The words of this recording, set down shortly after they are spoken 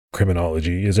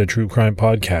Criminology is a true crime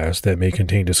podcast that may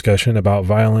contain discussion about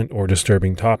violent or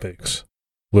disturbing topics.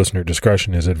 Listener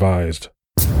discretion is advised.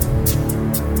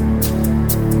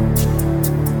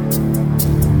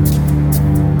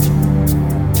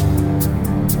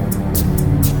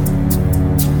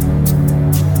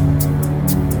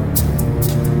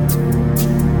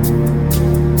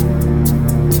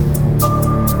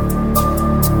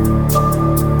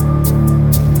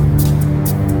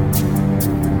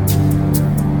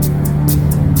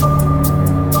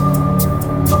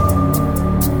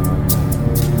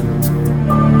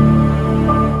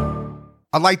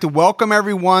 I'd like to welcome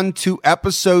everyone to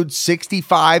episode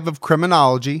 65 of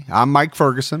Criminology. I'm Mike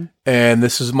Ferguson. And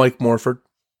this is Mike Morford.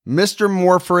 Mr.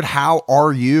 Morford, how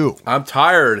are you? I'm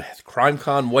tired.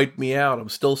 CrimeCon wiped me out. I'm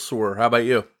still sore. How about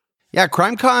you? Yeah,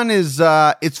 CrimeCon is,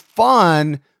 it's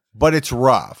fun, but it's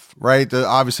rough, right?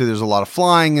 Obviously, there's a lot of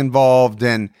flying involved.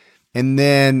 And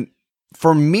then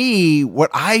for me, what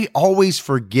I always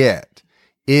forget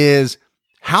is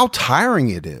how tiring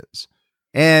it is.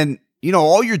 And you know,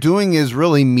 all you're doing is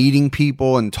really meeting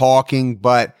people and talking,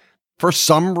 but for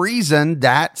some reason,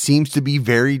 that seems to be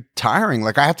very tiring.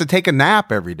 Like I have to take a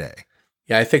nap every day.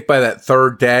 Yeah, I think by that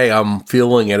third day, I'm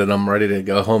feeling it and I'm ready to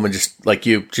go home and just like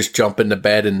you, just jump into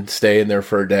bed and stay in there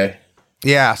for a day.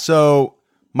 Yeah, so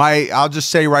I'll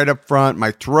just say right up front, my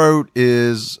throat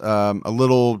is a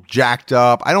little jacked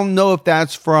up. I don't know if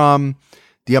that's from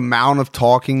the amount of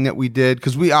talking that we did,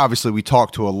 because we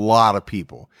talked to a lot of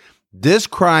people. This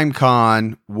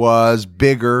CrimeCon was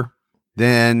bigger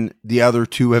than the other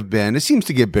two have been. It seems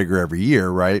to get bigger every year,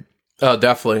 right? Oh,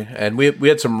 definitely. And we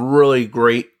had some really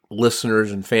great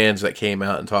listeners and fans that came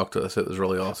out and talked to us. It was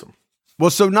really awesome.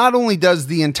 Well, so not only does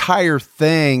the entire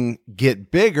thing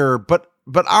get bigger, but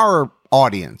our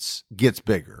audience gets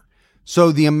bigger.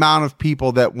 So the amount of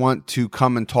people that want to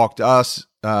come and talk to us,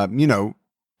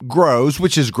 grows,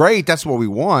 which is great. That's what we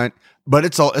want. But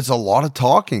it's a lot of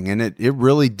talking, and it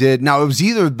really did. Now, it was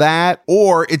either that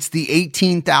or it's the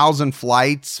 18,000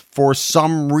 flights for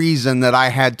some reason that I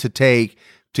had to take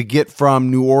to get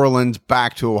from New Orleans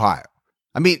back to Ohio.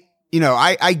 I mean,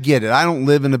 I get it. I don't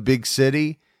live in a big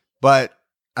city, but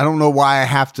I don't know why I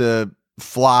have to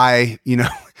fly,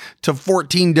 to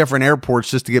 14 different airports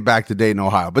just to get back to Dayton,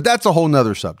 Ohio. But that's a whole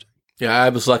nother subject. Yeah, I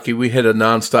was lucky. We hit a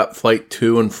nonstop flight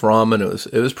to and from, and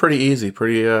it was pretty easy,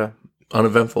 pretty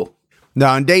uneventful.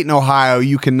 Now, in Dayton, Ohio,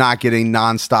 you cannot get a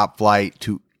nonstop flight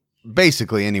to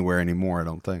basically anywhere anymore, I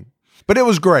don't think. But it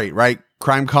was great, right?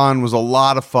 CrimeCon was a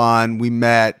lot of fun. We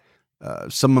met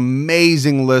some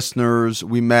amazing listeners.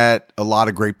 We met a lot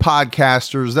of great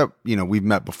podcasters that, we've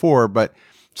met before, but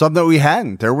some that we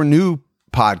hadn't. There were new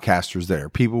podcasters there,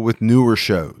 people with newer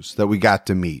shows that we got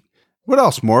to meet. What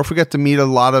else, Morph? We got to meet a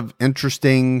lot of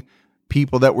interesting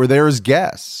people that were there as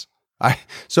guests.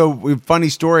 Funny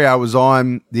story, I was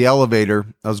on the elevator.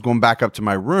 I was going back up to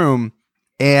my room,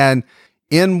 and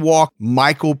in walked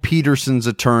Michael Peterson's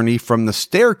attorney from The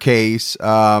Staircase,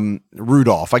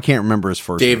 Rudolph. I can't remember his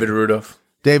first name.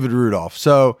 David Rudolph.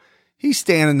 So he's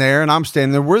standing there, and I'm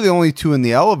standing there. We're the only two in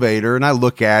the elevator, and I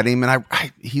look at him, and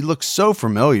he looks so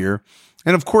familiar.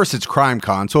 And of course, it's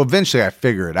CrimeCon, so eventually I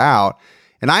figure it out.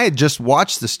 And I had just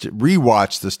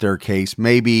rewatched The Staircase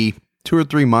maybe 2 or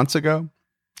 3 months ago.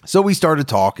 So we started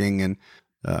talking, and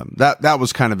that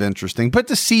was kind of interesting. But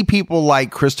to see people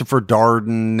like Christopher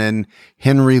Darden and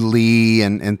Henry Lee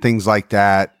and things like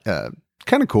that,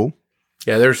 kind of cool.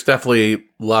 Yeah, there's definitely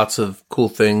lots of cool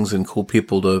things and cool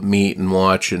people to meet and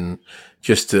watch and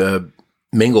just to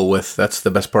mingle with. That's the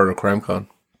best part of CrimeCon.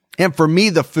 And for me,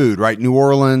 the food, right? New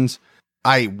Orleans,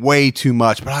 I ate way too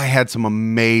much, but I had some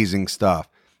amazing stuff.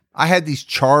 I had these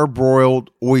charbroiled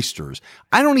oysters.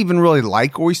 I don't even really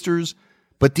like oysters,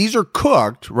 but these are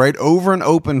cooked right over an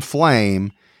open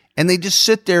flame, and they just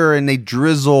sit there and they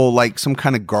drizzle like some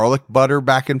kind of garlic butter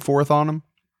back and forth on them.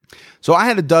 So I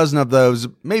had a dozen of those,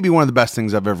 maybe one of the best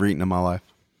things I've ever eaten in my life.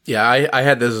 Yeah, I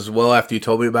had this as well after you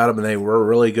told me about them, and they were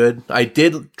really good. I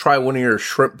did try one of your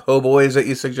shrimp po' boys that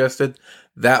you suggested.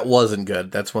 That wasn't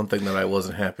good. That's one thing that I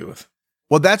wasn't happy with.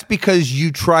 Well, that's because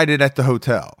you tried it at the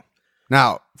hotel.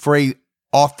 Now, for a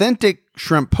authentic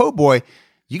shrimp po' boy,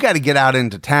 you got to get out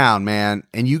into town, man,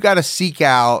 and you got to seek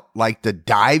out like the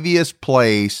diviest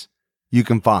place you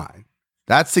can find.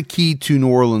 That's the key to New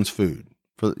Orleans food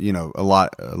for a lot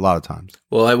of times.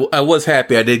 Well, I was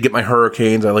happy. I did get my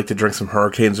hurricanes. I like to drink some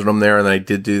hurricanes when I'm there, and I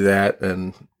did do that,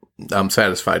 and I'm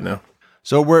satisfied now.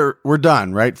 So we're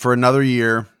done, right, for another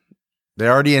year. They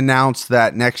already announced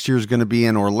that next year is going to be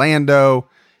in Orlando,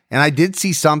 and I did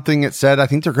see something that said I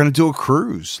think they're going to do a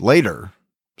cruise later,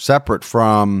 separate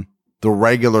from the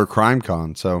regular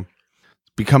CrimeCon. So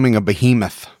it's becoming a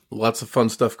behemoth. Lots of fun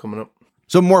stuff coming up.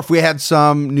 So, Morph, we had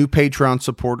some new Patreon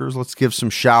supporters. Let's give some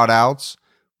shout outs.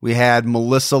 We had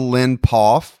Melissa Lynn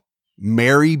Poff,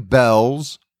 Mary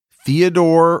Bells,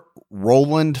 Theodore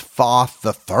Roland Foth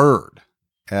III.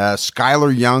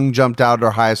 Skylar Young jumped out at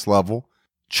our highest level.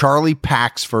 Charlie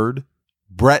Paxford,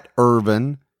 Brett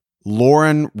Irvin,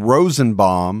 Lauren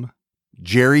Rosenbaum,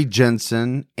 Jerry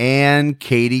Jensen, and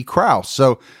Katie Kraus.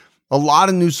 So a lot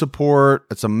of new support.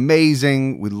 It's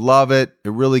amazing. We love it.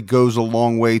 It really goes a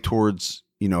long way towards,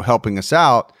 helping us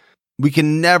out. We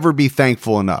can never be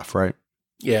thankful enough, right?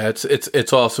 Yeah,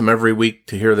 it's awesome every week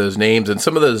to hear those names. And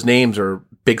some of those names are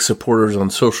big supporters on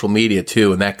social media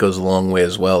too, and that goes a long way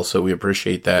as well. So we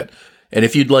appreciate that. And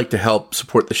if you'd like to help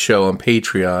support the show on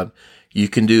Patreon, you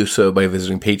can do so by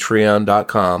visiting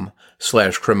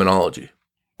patreon.com/criminology.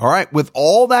 All right. With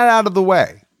all that out of the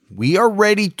way, we are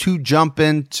ready to jump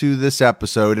into this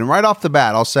episode. And right off the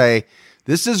bat, I'll say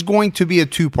this is going to be a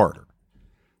two-parter.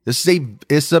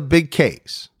 It's a big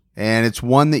case, and it's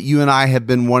one that you and I have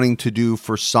been wanting to do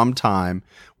for some time.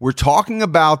 We're talking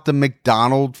about the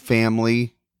McDonald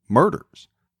family murders.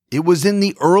 It was in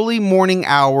the early morning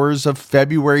hours of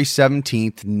February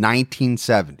 17th,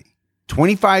 1970.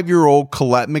 25-year-old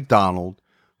Colette McDonald,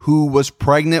 who was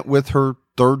pregnant with her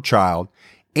third child,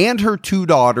 and her two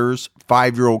daughters,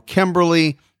 5-year-old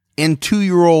Kimberly and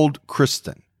 2-year-old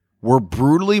Kristen, were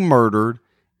brutally murdered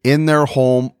in their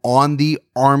home on the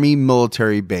Army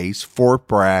military base, Fort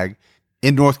Bragg,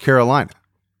 in North Carolina.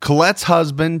 Colette's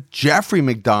husband, Jeffrey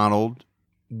McDonald,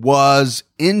 was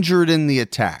injured in the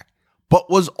attack, but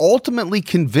was ultimately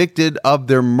convicted of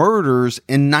their murders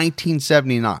in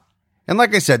 1979. And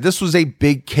like I said, this was a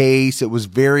big case. It was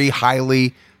very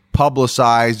highly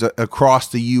publicized across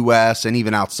the U.S. and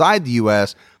even outside the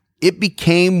U.S. It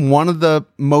became one of the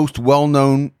most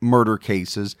well-known murder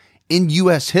cases in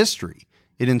U.S. history.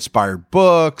 It inspired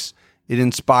books. It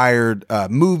inspired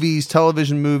movies,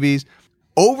 television movies.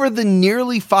 Over the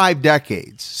nearly 5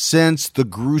 decades since the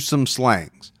gruesome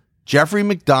slayings, Jeffrey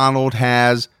McDonald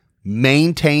has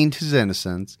maintained his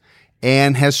innocence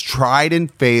and has tried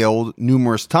and failed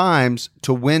numerous times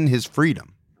to win his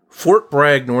freedom. Fort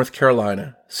Bragg, North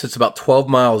Carolina, sits about 12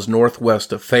 miles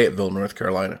northwest of Fayetteville, North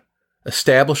Carolina.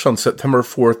 Established on September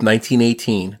 4th,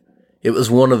 1918, it was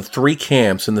one of 3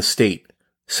 camps in the state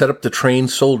set up to train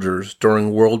soldiers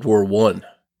during World War I.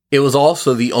 It was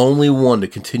also the only one to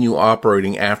continue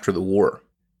operating after the war.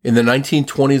 In the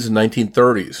 1920s and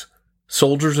 1930s,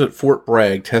 soldiers at Fort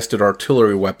Bragg tested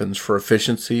artillery weapons for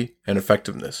efficiency and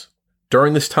effectiveness.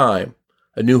 During this time,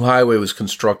 a new highway was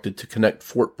constructed to connect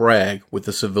Fort Bragg with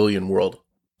the civilian world.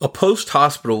 A post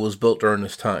hospital was built during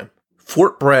this time.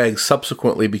 Fort Bragg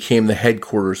subsequently became the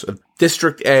headquarters of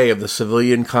District A of the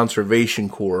Civilian Conservation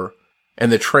Corps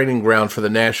and the training ground for the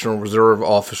National Reserve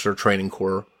Officer Training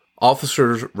Corps,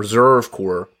 Officers Reserve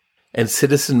Corps, and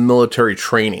Citizen Military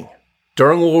Training.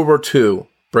 During World War II,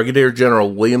 Brigadier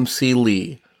General William C.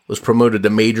 Lee was promoted to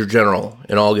Major General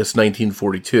in August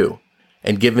 1942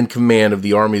 and given command of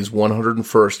the Army's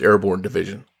 101st Airborne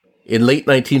Division. In late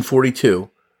 1942,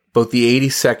 both the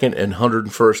 82nd and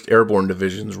 101st Airborne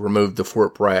Divisions were moved to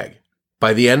Fort Bragg.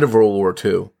 By the end of World War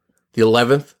II, the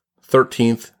 11th,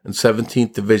 13th, and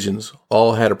 17th Divisions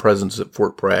all had a presence at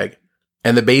Fort Bragg,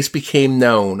 and the base became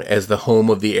known as the home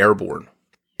of the airborne.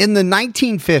 In the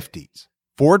 1950s,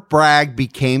 Fort Bragg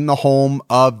became the home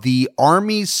of the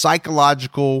Army's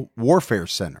Psychological Warfare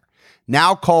Center,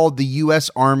 now called the U.S.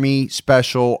 Army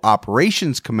Special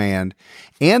Operations Command,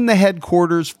 and the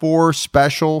headquarters for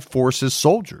Special Forces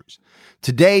soldiers.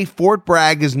 Today, Fort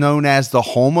Bragg is known as the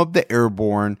home of the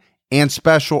airborne and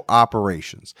special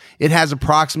operations. It has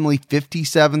approximately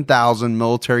 57,000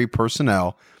 military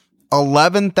personnel,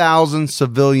 11,000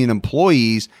 civilian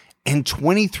employees, and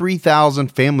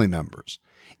 23,000 family members.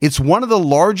 It's one of the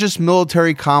largest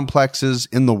military complexes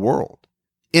in the world.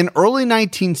 In early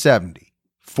 1970,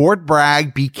 Fort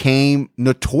Bragg became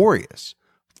notorious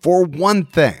for one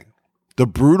thing: the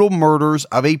brutal murders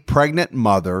of a pregnant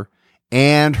mother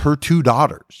and her 2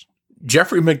 daughters.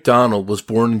 Jeffrey McDonald was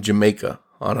born in Jamaica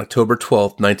on October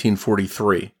 12,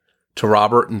 1943, to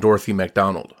Robert and Dorothy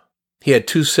McDonald. He had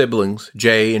 2 siblings,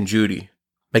 Jay and Judy.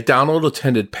 McDonald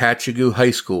attended Patchagoo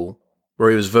High School, where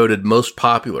he was voted most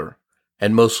popular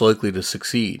and most likely to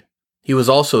succeed. He was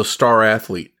also a star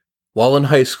athlete. While in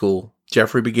high school,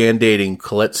 Jeffrey began dating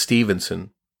Colette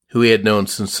Stevenson, who he had known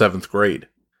since 7th grade.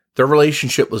 Their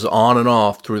relationship was on and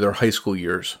off through their high school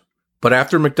years. But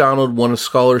after McDonald won a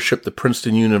scholarship to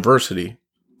Princeton University,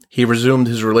 he resumed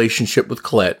his relationship with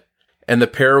Colette, and the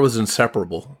pair was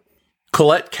inseparable.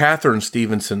 Colette Catherine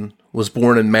Stevenson was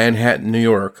born in Manhattan, New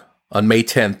York, on May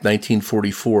 10,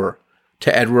 1944,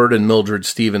 to Edward and Mildred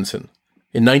Stevenson.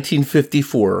 In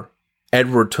 1954,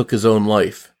 Edward took his own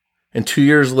life, and 2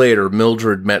 years later,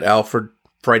 Mildred met Alfred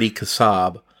Freddie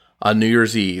Kassab on New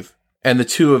Year's Eve, and the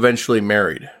two eventually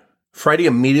married. Freddie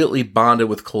immediately bonded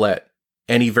with Colette,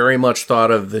 and he very much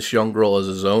thought of this young girl as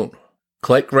his own.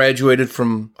 Colette graduated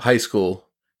from high school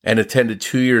and attended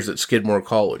 2 years at Skidmore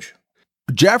College.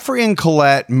 Jeffrey and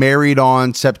Colette married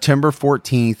on September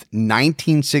 14th,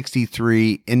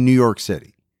 1963 in New York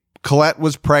City. Colette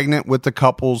was pregnant with the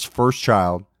couple's first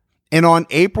child, and on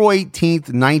April 18th,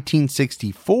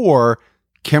 1964,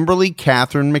 Kimberly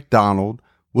Catherine McDonald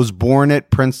was born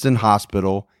at Princeton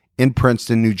Hospital in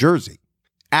Princeton, New Jersey.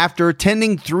 After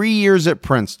attending 3 years at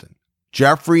Princeton,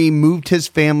 Jeffrey moved his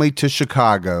family to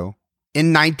Chicago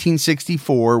in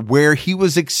 1964, where he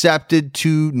was accepted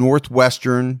to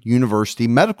Northwestern University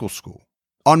Medical School.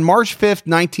 On March 5th,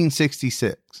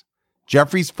 1966,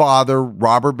 Jeffrey's father,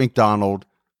 Robert McDonald,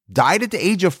 died at the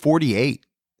age of 48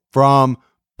 from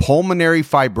pulmonary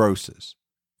fibrosis.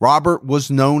 Robert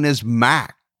was known as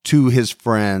Mac to his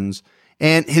friends,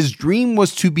 and his dream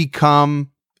was to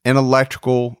become an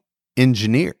electrical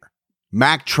engineer.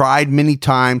 Mac tried many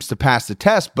times to pass the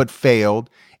test, but failed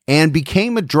and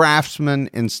became a draftsman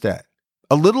instead.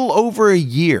 A little over a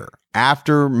year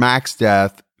after Mac's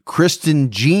death,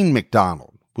 Kristen Jean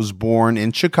McDonald was born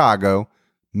in Chicago,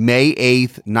 May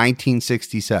 8th,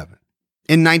 1967.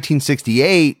 In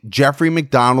 1968, Jeffrey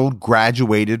McDonald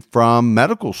graduated from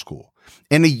medical school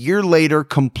and a year later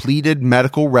completed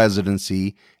medical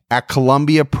residency at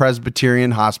Columbia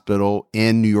Presbyterian Hospital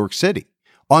in New York City.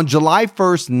 On July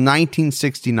 1st,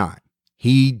 1969,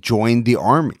 he joined the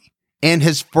Army, and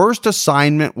his first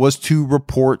assignment was to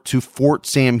report to Fort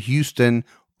Sam Houston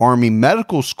Army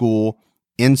Medical School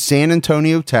in San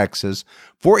Antonio, Texas,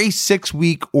 for a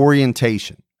 6-week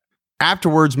orientation.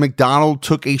 Afterwards, McDonald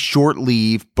took a short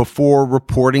leave before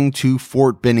reporting to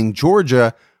Fort Benning,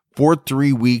 Georgia, for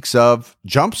 3 weeks of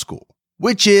jump school,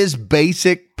 which is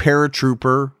basic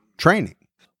paratrooper training.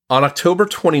 On October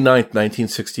 29,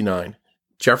 1969,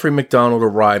 Jeffrey McDonald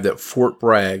arrived at Fort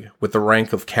Bragg with the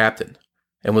rank of captain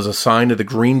and was assigned to the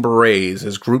Green Berets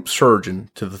as group surgeon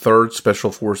to the 3rd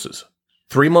Special Forces.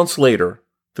 3 months later,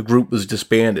 the group was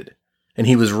disbanded, and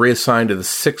he was reassigned to the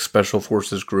 6th Special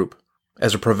Forces group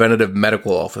as a preventative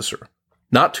medical officer.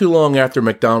 Not too long after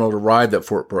McDonald arrived at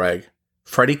Fort Bragg,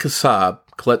 Freddie Kassab,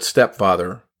 Colette's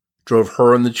stepfather, drove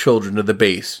her and the children to the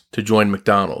base to join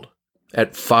McDonald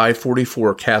at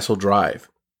 544 Castle Drive,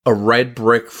 a red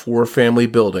brick 4-family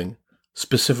building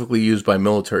specifically used by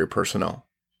military personnel.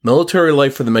 Military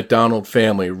life for the McDonald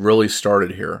family really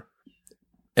started here,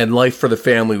 and life for the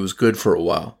family was good for a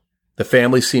while. The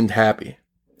family seemed happy.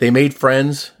 They made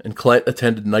friends, and Colette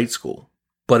attended night school.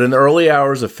 But in the early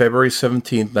hours of February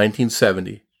 17,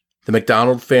 1970, the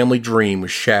McDonald family dream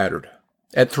was shattered.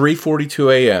 At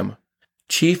 3:42 a.m.,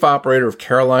 Chief Operator of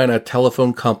Carolina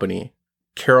Telephone Company,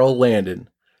 Carol Landon,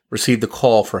 received a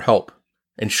call for help,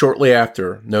 and shortly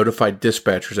after notified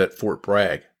dispatchers at Fort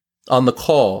Bragg. On the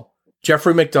call,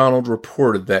 Jeffrey McDonald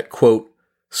reported that, quote,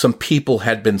 some people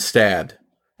had been stabbed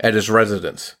at his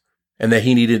residence, and that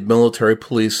he needed military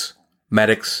police,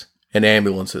 medics, and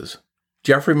ambulances.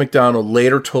 Jeffrey McDonald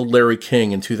later told Larry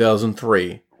King in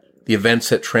 2003 the events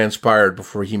that transpired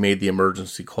before he made the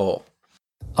emergency call.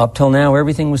 Up till now,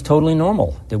 everything was totally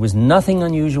normal. There was nothing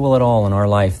unusual at all in our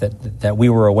life that we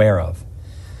were aware of.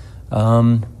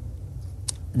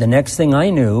 The next thing I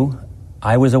knew,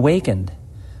 I was awakened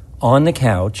on the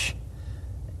couch,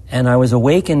 and I was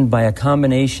awakened by a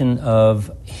combination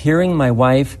of hearing my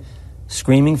wife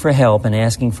screaming for help and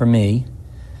asking for me,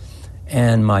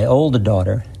 and my older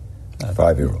daughter,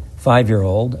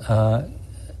 5-year-old,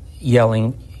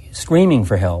 yelling, screaming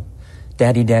for help,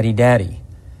 "Daddy, Daddy, Daddy."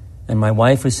 And my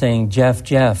wife was saying,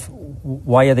 Jeff,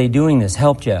 why are they doing this?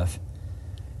 Help, Jeff.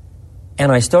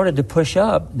 And I started to push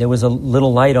up. There was a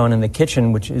little light on in the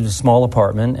kitchen, which is a small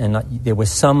apartment, and there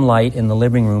was some light in the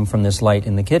living room from this light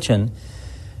in the kitchen.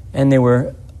 And there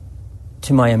were,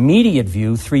 to my immediate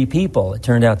view, 3 people. It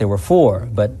turned out there were 4,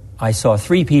 but I saw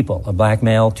 3 people, a black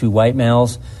male, 2 white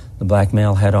males. The black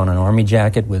male had on an army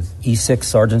jacket with E6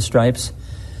 sergeant stripes.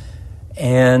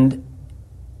 And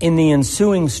in the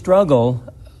ensuing struggle,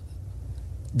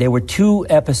 there were 2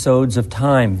 episodes of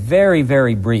time, very,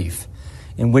 very brief,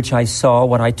 in which I saw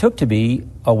what I took to be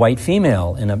a white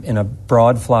female in a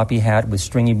broad floppy hat with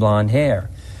stringy blonde hair.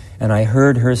 And I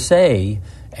heard her say,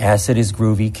 "Acid is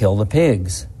groovy, kill the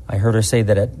pigs." I heard her say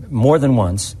that more than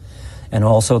once, and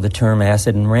also the term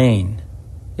acid and rain.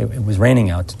 It was raining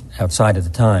outside at the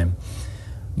time.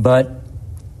 But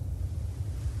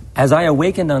as I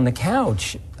awakened on the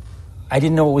couch, I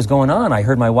didn't know what was going on. I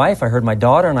heard my wife, I heard my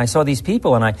daughter, and I saw these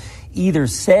people, and I either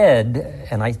said,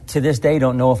 and I to this day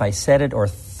don't know if I said it or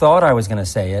thought I was going to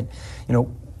say it,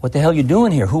 what the hell are you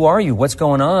doing here? Who are you? What's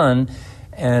going on?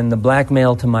 And the black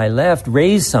male to my left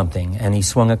raised something, and he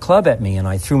swung a club at me, and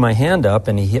I threw my hand up,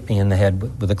 and he hit me in the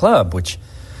head with a club, which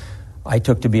I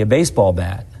took to be a baseball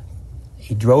bat.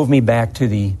 He drove me back to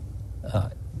the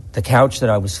couch that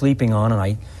I was sleeping on,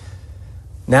 and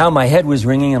now my head was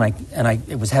ringing, and I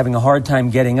was having a hard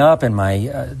time getting up, and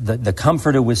the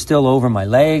comforter was still over my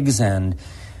legs,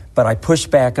 but I pushed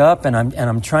back up, and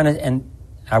I'm trying to, and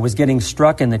I was getting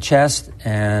struck in the chest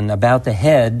and about the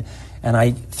head, and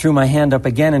I threw my hand up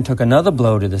again and took another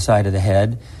blow to the side of the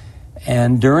head.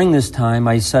 And during this time,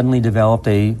 I suddenly developed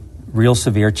a real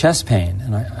severe chest pain.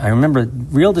 And I remember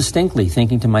real distinctly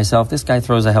thinking to myself, this guy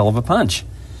throws a hell of a punch.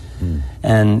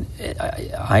 And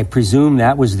I presume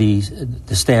that was the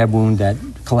stab wound that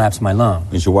collapsed my lung.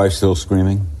 Is your wife still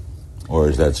screaming, or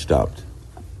is that stopped?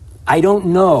 I don't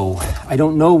know. I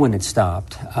don't know when it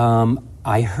stopped.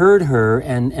 I heard her,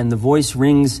 and the voice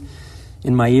rings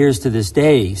in my ears to this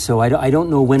day, so I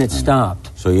don't know when it stopped.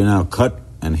 So you're now cut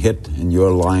and hit, and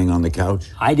you're lying on the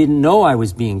couch? I didn't know I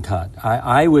was being cut.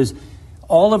 I was,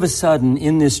 all of a sudden,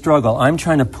 in this struggle, I'm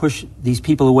trying to push these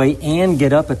people away and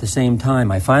get up at the same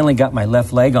time. I finally got my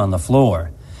left leg on the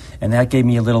floor, and that gave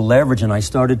me a little leverage, and I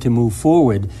started to move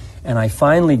forward, and I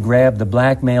finally grabbed the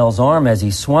black male's arm as he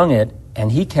swung it,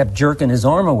 and he kept jerking his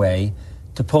arm away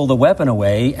to pull the weapon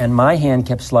away, and my hand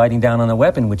kept sliding down on the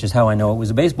weapon, which is how I know it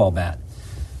was a baseball bat,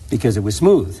 because it was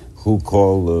smooth. Who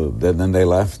called, then they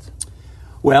left?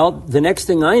 Well, the next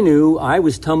thing I knew, I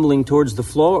was tumbling towards the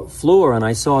floor, and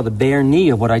I saw the bare knee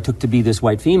of what I took to be this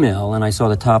white female, and I saw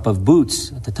the top of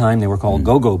boots. At the time, they were called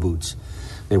go-go boots.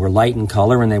 They were light in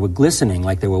color, and they were glistening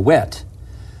like they were wet.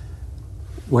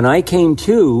 When I came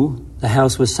to, the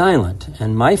house was silent,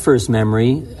 and my first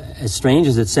memory, as strange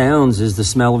as it sounds, is the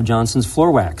smell of Johnson's floor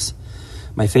wax.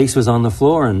 My face was on the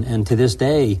floor, and to this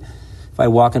day, if I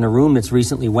walk in a room that's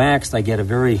recently waxed, I get a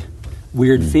very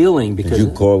weird feeling. Because did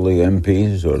you call the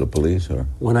MPs or the police? Or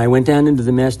when I went down into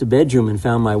the master bedroom and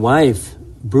found my wife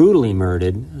brutally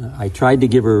murdered, I tried to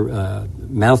give her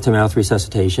mouth-to-mouth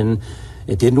resuscitation.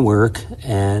 It didn't work,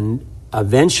 and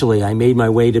eventually I made my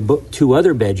way to 2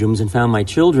 other bedrooms and found my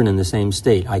children in the same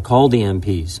state. I called the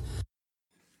MPs.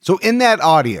 So in that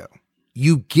audio,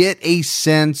 you get a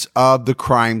sense of the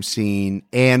crime scene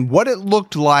and what it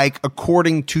looked like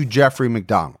according to Jeffrey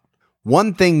MacDonald.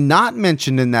 One thing not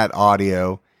mentioned in that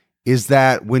audio is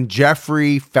that when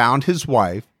Jeffrey found his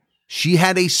wife, she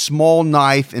had a small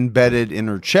knife embedded in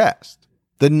her chest.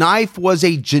 The knife was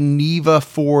a Geneva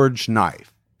forged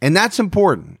knife. And that's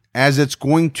important, as it's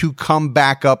going to come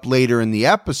back up later in the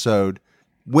episode.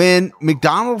 When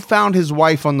MacDonald found his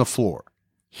wife on the floor,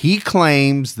 he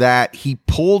claims that he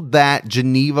pulled that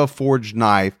Geneva forged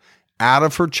knife out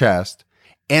of her chest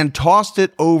and tossed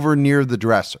it over near the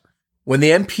dresser. When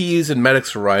the MPs and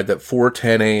medics arrived at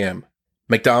 4:10 a.m.,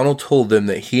 MacDonald told them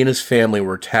that he and his family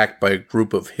were attacked by a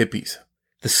group of hippies.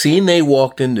 The scene they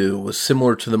walked into was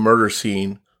similar to the murder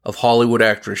scene of Hollywood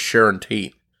actress Sharon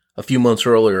Tate a few months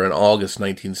earlier in August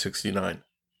 1969.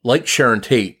 Like Sharon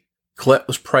Tate, Colette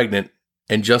was pregnant,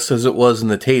 and just as it was in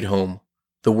the Tate home,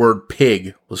 the word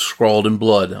pig was scrawled in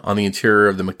blood on the interior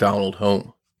of the MacDonald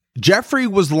home. Jeffrey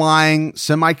was lying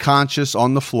semi-conscious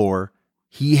on the floor.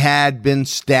 He had been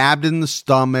stabbed in the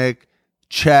stomach,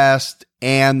 chest,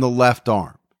 and the left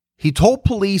arm. He told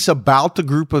police about the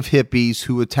group of hippies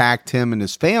who attacked him and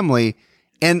his family.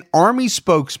 An Army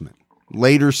spokesman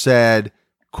later said,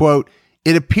 quote,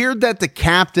 "It appeared that the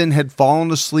captain had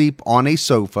fallen asleep on a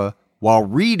sofa while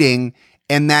reading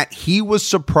and that he was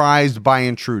surprised by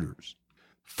intruders.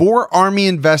 4 Army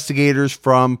investigators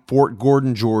from Fort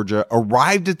Gordon, Georgia,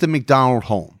 arrived at the MacDonald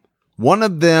home. One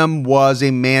of them was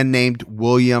a man named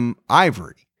William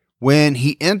Ivory. When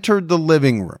he entered the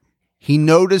living room, he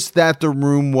noticed that the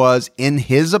room was, in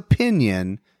his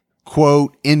opinion,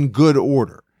 quote, in good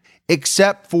order,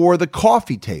 except for the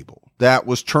coffee table that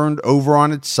was turned over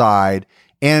on its side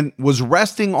and was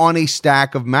resting on a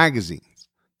stack of magazines.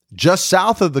 Just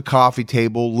south of the coffee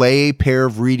table lay a pair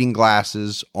of reading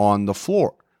glasses on the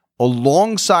floor.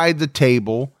 Alongside the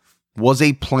table was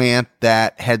a plant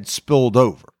that had spilled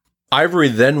over." Ivory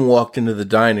then walked into the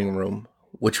dining room,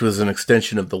 which was an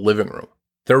extension of the living room.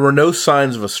 There were no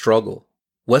signs of a struggle.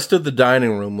 West of the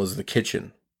dining room was the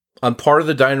kitchen. On part of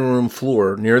the dining room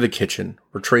floor near the kitchen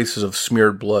were traces of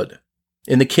smeared blood.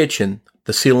 In the kitchen,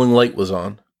 the ceiling light was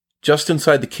on. Just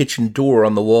inside the kitchen door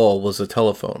on the wall was a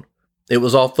telephone. It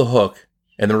was off the hook,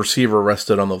 and the receiver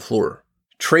rested on the floor.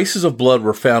 Traces of blood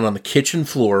were found on the kitchen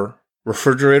floor,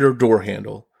 refrigerator door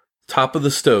handle, top of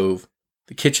the stove,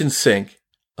 the kitchen sink,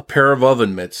 a pair of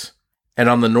oven mitts, and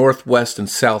on the northwest and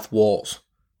south walls.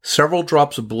 Several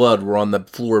drops of blood were on the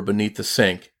floor beneath the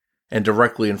sink and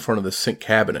directly in front of the sink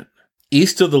cabinet.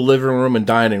 East of the living room and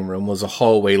dining room was a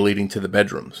hallway leading to the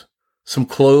bedrooms. Some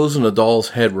clothes and a doll's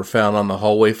head were found on the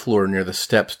hallway floor near the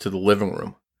steps to the living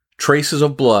room. Traces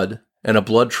of blood and a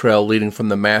blood trail leading from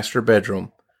the master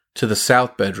bedroom to the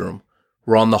south bedroom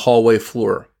were on the hallway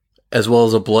floor, as well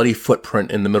as a bloody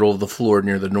footprint in the middle of the floor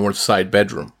near the north side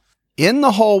bedroom. In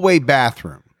the hallway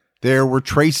bathroom, there were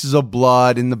traces of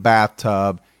blood in the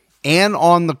bathtub and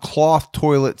on the cloth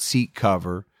toilet seat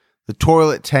cover, the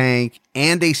toilet tank,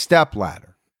 and a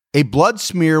stepladder. A blood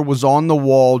smear was on the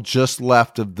wall just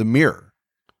left of the mirror.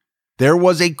 There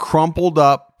was a crumpled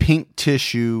up pink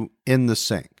tissue in the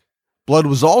sink. Blood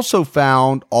was also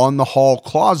found on the hall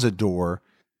closet door,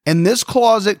 and this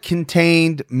closet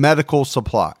contained medical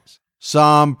supplies,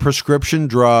 some prescription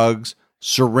drugs,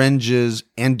 syringes,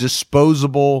 and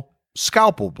disposable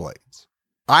scalpel blades.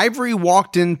 Ivory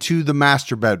walked into the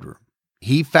master bedroom.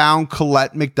 He found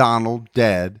Colette McDonald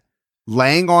dead,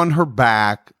 laying on her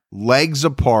back, legs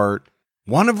apart.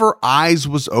 One of her eyes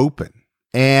was open,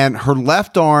 and her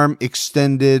left arm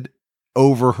extended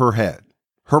over her head.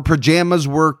 Her pajamas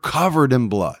were covered in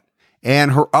blood,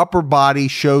 and her upper body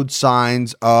showed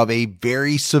signs of a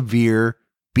very severe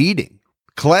beating.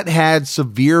 Colette had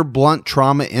severe blunt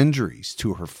trauma injuries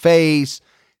to her face,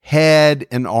 head,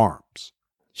 and arms.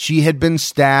 She had been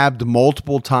stabbed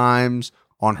multiple times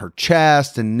on her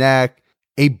chest and neck.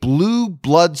 A blue,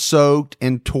 blood-soaked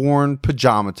and torn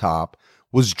pajama top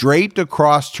was draped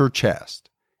across her chest,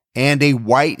 and a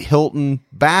white Hilton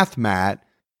bath mat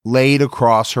laid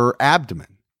across her abdomen.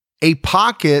 A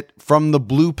pocket from the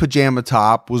blue pajama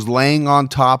top was laying on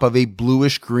top of a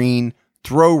bluish-green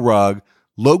throw rug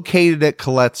located at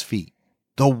Colette's feet.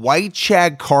 The white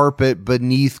shag carpet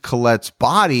beneath Colette's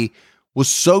body was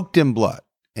soaked in blood,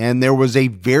 and there was a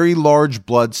very large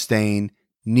blood stain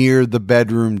near the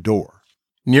bedroom door.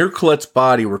 Near Colette's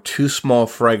body were two small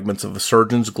fragments of a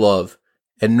surgeon's glove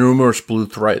and numerous blue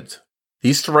threads.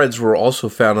 These threads were also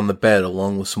found on the bed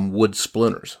along with some wood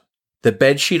splinters. The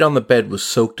bed sheet on the bed was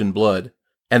soaked in blood,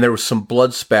 and there was some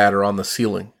blood spatter on the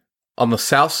ceiling. On the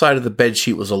south side of the bed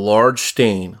sheet was a large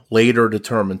stain, later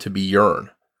determined to be urine.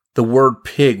 The word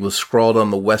pig was scrawled on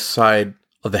the west side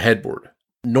of the headboard.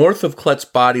 North of Colette's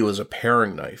body was a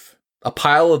paring knife. A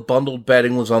pile of bundled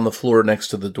bedding was on the floor next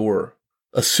to the door.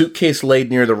 A suitcase laid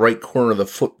near the right corner of the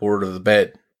footboard of the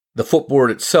bed. The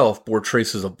footboard itself bore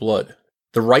traces of blood.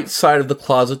 The right side of the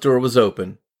closet door was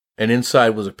open, and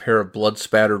inside was a pair of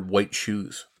blood-spattered white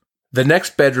shoes. The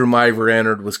next bedroom Ivory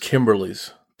entered was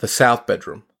Kimberly's, the south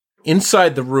bedroom.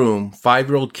 Inside the room,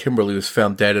 5-year-old Kimberly was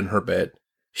found dead in her bed.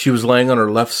 She was laying on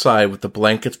her left side with the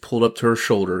blankets pulled up to her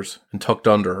shoulders and tucked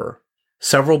under her.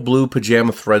 Several blue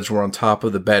pajama threads were on top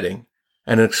of the bedding,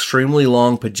 and an extremely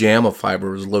long pajama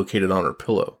fiber was located on her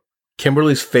pillow.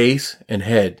 Kimberly's face and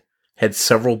head had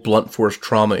several blunt force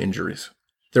trauma injuries.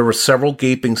 There were several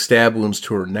gaping stab wounds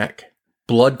to her neck.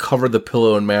 Blood covered the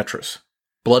pillow and mattress.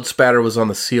 Blood spatter was on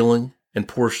the ceiling and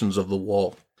portions of the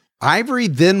wall. Ivory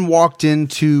then walked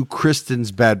into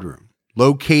Kristen's bedroom,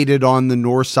 located on the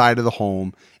north side of the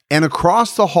home and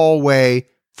across the hallway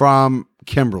from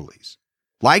Kimberly's.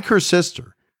 Like her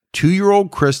sister,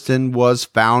 2-year-old Kristen was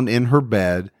found in her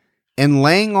bed and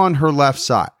laying on her left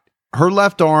side. Her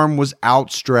left arm was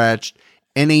outstretched,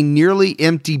 and a nearly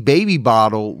empty baby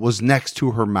bottle was next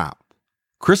to her mouth.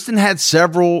 Kristen had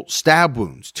several stab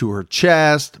wounds to her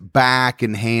chest, back,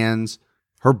 and hands.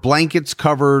 Her blankets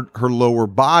covered her lower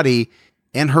body,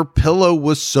 and her pillow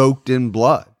was soaked in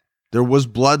blood. There was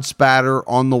blood spatter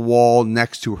on the wall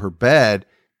next to her bed,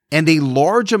 and a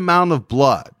large amount of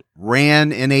blood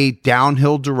ran in a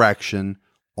downhill direction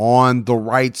on the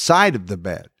right side of the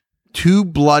bed. 2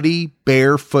 bloody,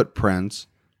 bare footprints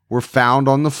were found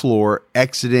on the floor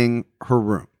exiting her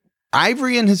room.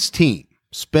 Ivory and his team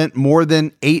spent more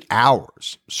than 8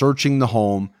 hours searching the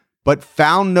home, but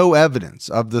found no evidence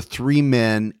of the 3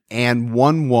 men and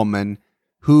 1 woman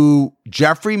who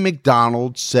Jeffrey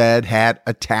McDonald said had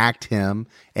attacked him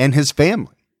and his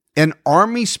family. An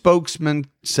Army spokesman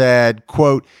said,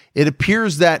 quote, "It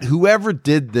appears that whoever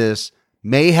did this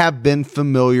may have been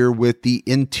familiar with the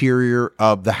interior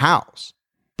of the house."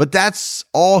 But that's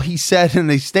all he said in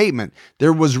a statement.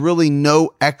 There was really no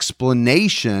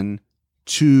explanation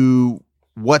to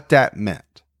what that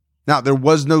meant. Now, there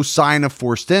was no sign of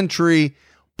forced entry,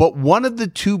 but one of the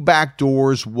 2 back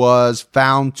doors was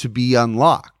found to be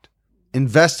unlocked.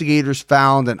 Investigators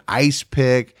found an ice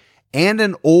pick and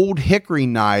an old hickory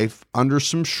knife under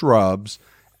some shrubs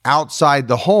outside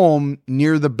the home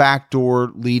near the back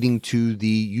door leading to the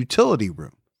utility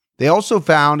room. They also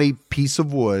found a piece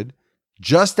of wood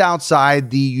just outside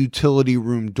the utility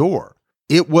room door.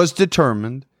 It was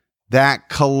determined that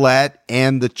Colette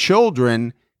and the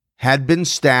children had been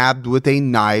stabbed with a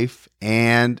knife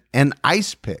and an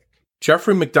ice pick.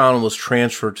 Jeffrey MacDonald was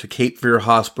transferred to Cape Fear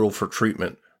Hospital for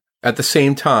treatment. At the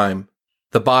same time,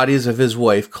 the bodies of his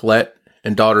wife, Colette,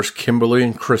 and daughters Kimberly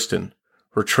and Kristen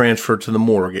were transferred to the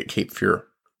morgue at Cape Fear.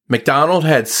 MacDonald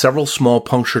had several small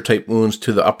puncture-type wounds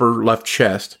to the upper left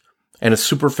chest and a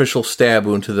superficial stab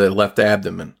wound to the left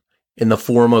abdomen in the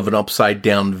form of an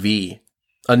upside-down V.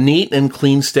 A neat and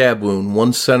clean stab wound,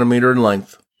 1 centimeter in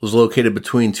length, was located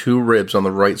between 2 ribs on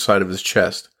the right side of his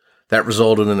chest that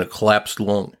resulted in a collapsed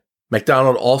lung.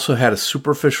 MacDonald also had a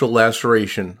superficial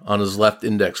laceration on his left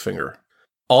index finger.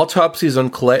 Autopsies on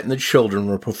Colette and the children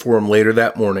were performed later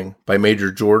that morning by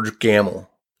Major George Gamble,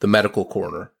 the medical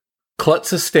coroner. Colette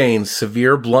sustained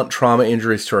severe blunt trauma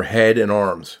injuries to her head and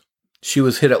arms. She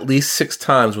was hit at least 6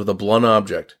 times with a blunt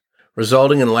object,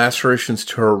 resulting in lacerations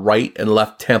to her right and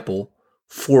left temple,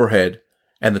 forehead,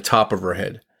 and the top of her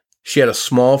head. She had a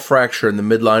small fracture in the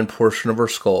midline portion of her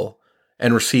skull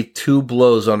and received 2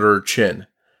 blows under her chin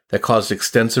that caused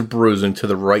extensive bruising to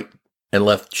the right and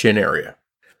left chin area.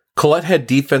 Colette had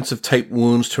defensive-type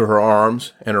wounds to her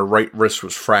arms, and her right wrist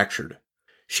was fractured.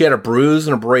 She had a bruise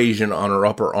and abrasion on her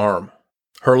upper arm.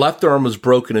 Her left arm was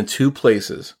broken in 2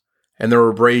 places, and there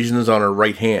were abrasions on her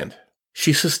right hand.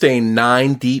 She sustained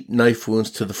 9 deep knife wounds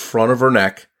to the front of her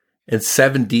neck and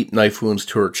 7 deep knife wounds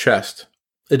to her chest.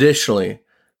 Additionally,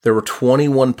 there were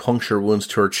 21 puncture wounds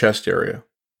to her chest area.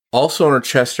 Also on her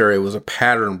chest area was a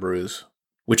pattern bruise,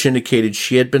 which indicated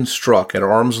she had been struck at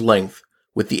arm's length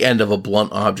with the end of a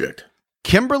blunt object.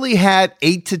 Kimberly had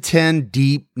 8 to 10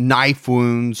 deep knife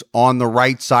wounds on the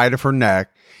right side of her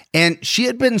neck, and she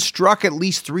had been struck at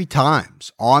least 3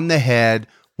 times on the head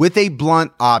with a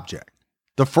blunt object.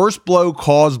 The first blow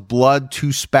caused blood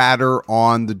to spatter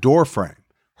on the doorframe.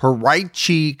 Her right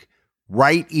cheek,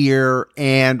 right ear,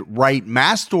 and right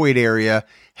mastoid area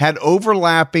had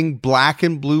overlapping black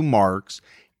and blue marks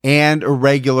and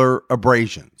irregular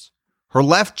abrasions. Her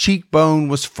left cheekbone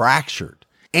was fractured,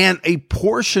 and a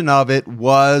portion of it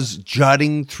was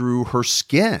jutting through her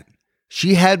skin.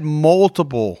 She had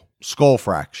multiple skull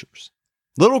fractures.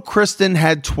 Little Kristen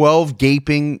had 12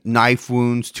 gaping knife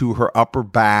wounds to her upper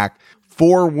back,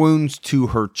 4 wounds to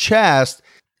her chest,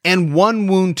 and 1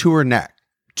 wound to her neck.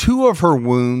 2 of her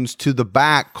wounds to the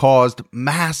back caused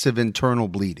massive internal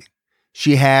bleeding.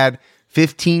 She had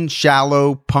 15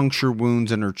 shallow puncture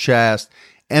wounds in her chest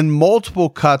and multiple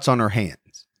cuts on her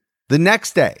hands. The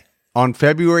next day, on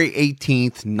February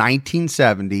 18th,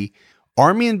 1970,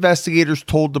 Army investigators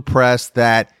told the press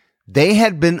that they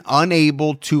had been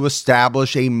unable to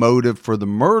establish a motive for the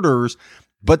murders,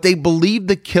 but they believed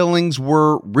the killings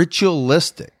were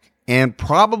ritualistic and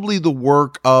probably the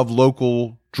work of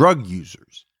local drug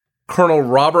users. Colonel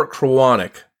Robert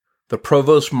Krawanek, the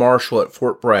provost marshal at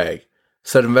Fort Bragg,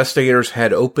 said investigators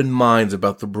had open minds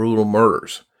about the brutal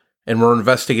murders and were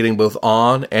investigating both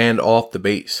on and off the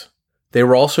base. They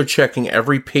were also checking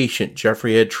every patient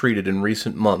Jeffrey had treated in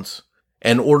recent months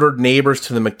and ordered neighbors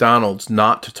to the MacDonalds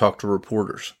not to talk to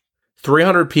reporters.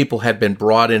 300 people had been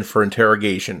brought in for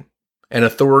interrogation, and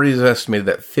authorities estimated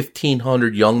that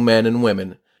 1,500 young men and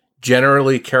women,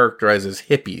 generally characterized as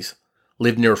hippies,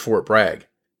 lived near Fort Bragg.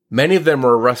 Many of them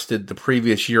were arrested the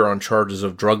previous year on charges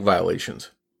of drug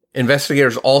violations.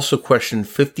 Investigators also questioned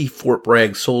 50 Fort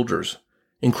Bragg soldiers,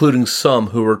 including some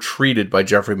who were treated by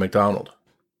Jeffrey MacDonald.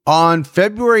 On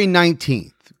February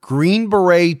 19th, Green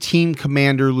Beret Team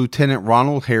Commander Lieutenant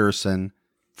Ronald Harrison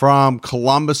from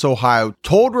Columbus, Ohio,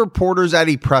 told reporters at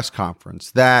a press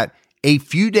conference that a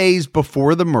few days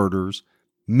before the murders,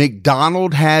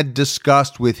 MacDonald had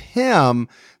discussed with him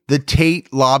the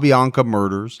Tate LaBianca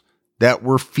murders that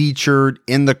were featured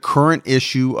in the current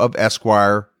issue of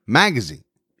Esquire magazine.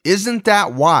 Isn't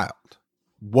that wild?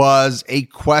 Was a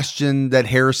question that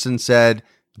Harrison said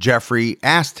Jeffrey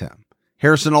asked him.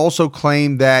 Harrison also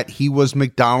claimed that he was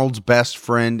MacDonald's best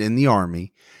friend in the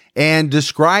Army and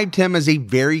described him as a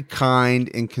very kind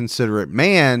and considerate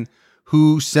man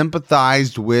who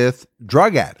sympathized with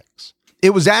drug addicts.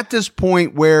 It was at this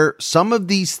point where some of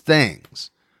these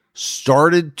things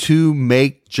started to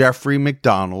make Jeffrey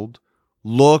MacDonald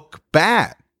look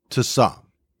bad to some.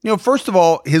 First of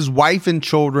all, his wife and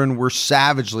children were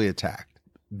savagely attacked,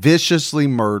 viciously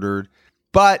murdered,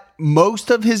 but most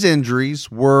of his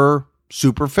injuries were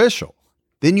superficial.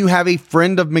 Then you have a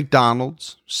friend of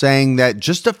MacDonald's saying that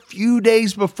just a few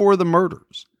days before the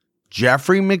murders,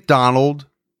 Jeffrey MacDonald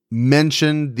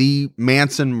mentioned the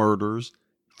Manson murders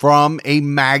from a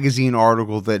magazine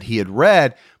article that he had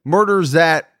read, murders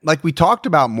that, like we talked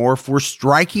about, Morph, were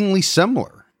strikingly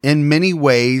similar in many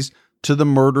ways to the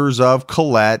murders of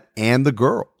Colette and the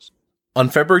girls. On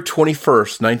February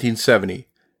 21st, 1970,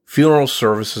 funeral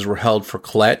services were held for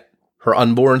Colette, her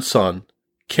unborn son,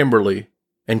 Kimberly,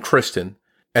 and Kristen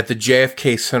at the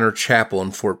JFK Center Chapel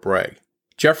in Fort Bragg.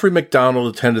 Jeffrey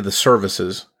MacDonald attended the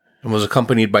services and was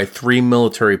accompanied by 3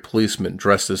 military policemen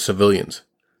dressed as civilians.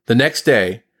 The next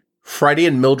day, Friday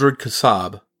and Mildred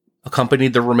Kassab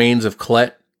accompanied the remains of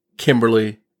Colette,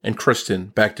 Kimberly, and Kristen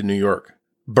back to New York.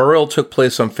 Burial took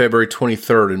place on February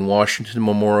 23rd in Washington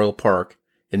Memorial Park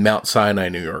in Mount Sinai,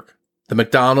 New York. The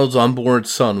MacDonald's unborn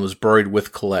son was buried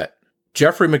with Colette.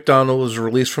 Jeffrey MacDonald was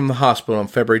released from the hospital on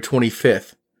February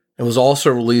 25th and was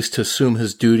also released to assume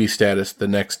his duty status the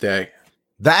next day.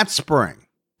 That spring,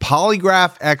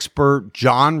 polygraph expert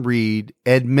John Reed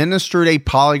administered a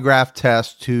polygraph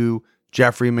test to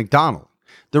Jeffrey MacDonald.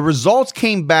 The results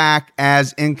came back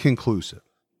as inconclusive.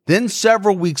 Then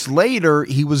several weeks later,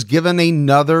 he was given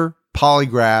another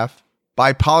polygraph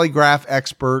by polygraph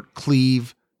expert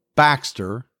Cleve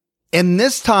Baxter, and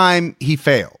this time he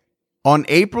failed. On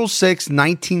April 6,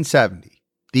 1970,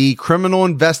 the Criminal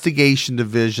Investigation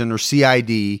Division, or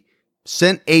CID,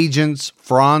 sent agents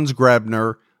Franz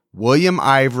Grebner, William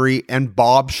Ivory, and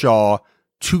Bob Shaw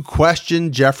to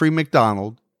question Jeffrey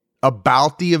MacDonald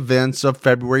about the events of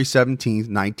February 17,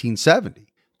 1970.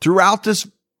 Throughout this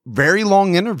very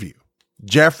long interview,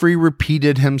 Jeffrey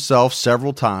repeated himself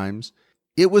several times.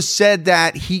 It was said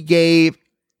that he gave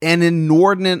an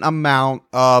inordinate amount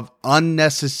of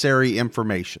unnecessary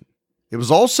information. It was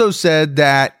also said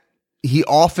that he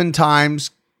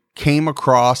oftentimes came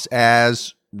across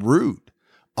as rude,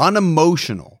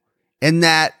 unemotional, and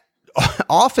that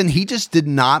often he just did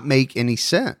not make any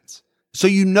sense. So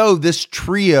this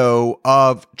trio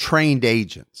of trained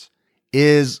agents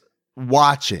is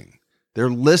watching. They're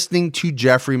listening to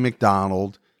Jeffrey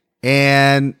MacDonald,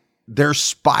 and their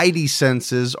spidey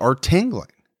senses are tingling.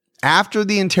 After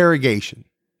the interrogation,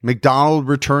 MacDonald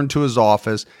returned to his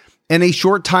office, and a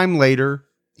short time later,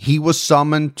 he was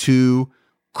summoned to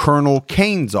Colonel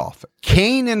Kane's office.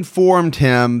 Kane informed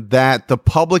him that the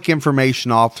public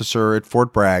information officer at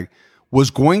Fort Bragg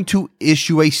was going to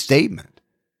issue a statement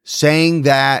saying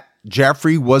that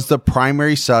Jeffrey was the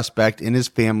primary suspect in his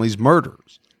family's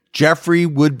murders. Jeffrey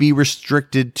would be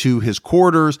restricted to his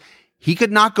quarters. He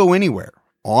could not go anywhere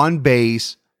on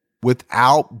base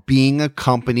without being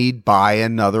accompanied by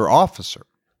another officer.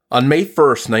 On May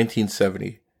 1st,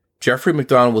 1970, Jeffrey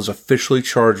MacDonald was officially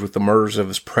charged with the murders of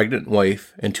his pregnant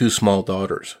wife and 2 small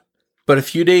daughters. But a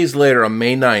few days later, on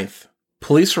May 9th,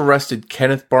 police arrested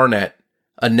Kenneth Barnett,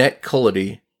 Annette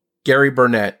Cullity, Gary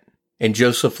Burnett, and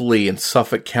Joseph Lee in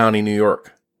Suffolk County, New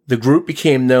York. The group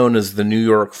became known as the New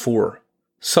York Four.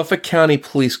 Suffolk County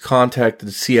police contacted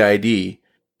the CID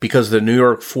because the New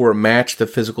York Four matched the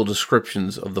physical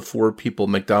descriptions of the 4 people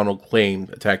MacDonald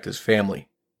claimed attacked his family.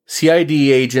 CID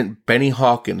agent Benny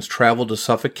Hawkins traveled to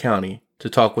Suffolk County to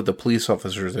talk with the police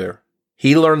officers there.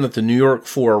 He learned that the New York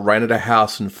Four rented a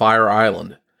house in Fire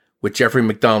Island with Jeffrey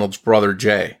MacDonald's brother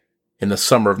Jay in the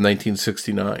summer of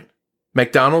 1969.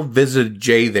 MacDonald visited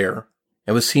Jay there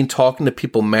and was seen talking to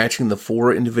people matching the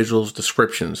 4 individuals'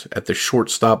 descriptions at the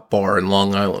Shortstop Bar in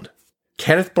Long Island.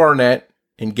 Kenneth Barnett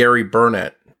and Gary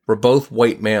Burnett were both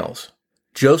white males.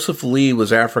 Joseph Lee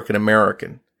was African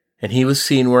American, and he was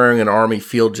seen wearing an Army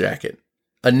field jacket.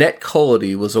 Annette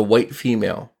Cullity was a white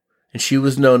female, and she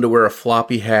was known to wear a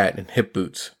floppy hat and hip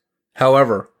boots.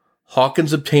 However,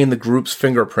 Hawkins obtained the group's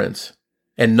fingerprints,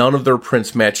 and none of their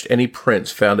prints matched any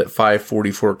prints found at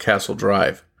 544 Castle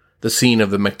Drive, the scene of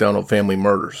the MacDonald family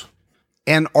murders.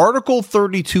 An Article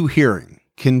 32 hearing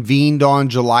convened on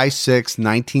July 6,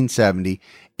 1970,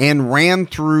 and ran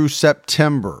through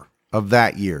September of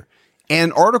that year.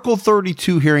 An Article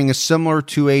 32 hearing is similar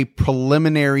to a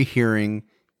preliminary hearing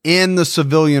in the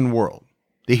civilian world.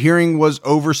 The hearing was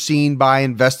overseen by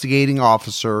investigating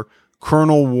officer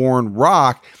Colonel Warren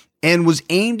Rock and was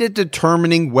aimed at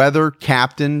determining whether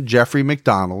Captain Jeffrey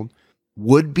MacDonald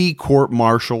would be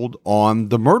court-martialed on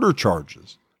the murder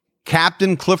charges.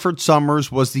 Captain Clifford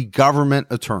Summers was the government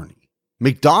attorney.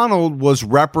 MacDonald was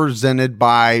represented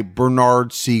by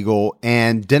Bernard Siegel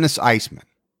and Dennis Eisman,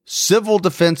 civil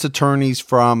defense attorneys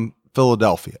from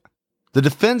Philadelphia. The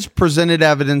defense presented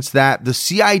evidence that the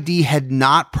CID had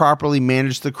not properly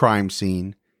managed the crime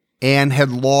scene and had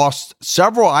lost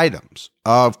several items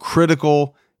of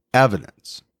critical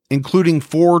evidence, including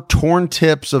 4 torn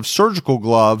tips of surgical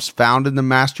gloves found in the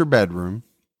master bedroom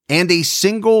and a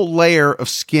single layer of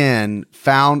skin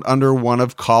found under one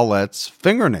of Colette's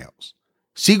fingernails.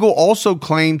 Siegel also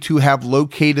claimed to have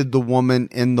located the woman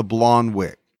in the blonde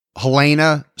wig,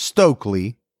 Helena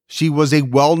Stokely. She was a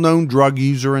well-known drug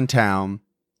user in town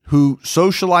who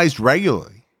socialized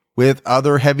regularly with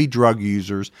other heavy drug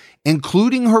users,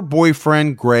 including her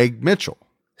boyfriend, Greg Mitchell.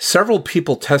 Several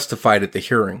people testified at the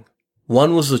hearing.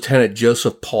 One was Lieutenant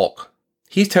Joseph Polk.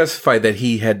 He testified that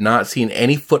he had not seen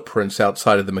any footprints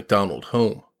outside of the McDonald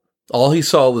home. All he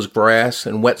saw was grass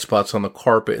and wet spots on the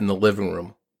carpet in the living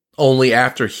room, only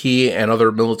after he and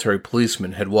other military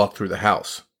policemen had walked through the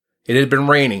house. It had been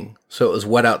raining, so it was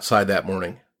wet outside that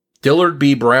morning. Dillard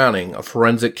B. Browning, a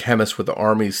forensic chemist with the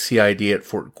Army's CID at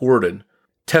Fort Gordon,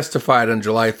 testified on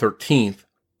July 13th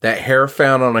that hair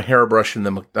found on a hairbrush in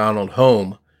the McDonald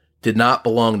home did not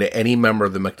belong to any member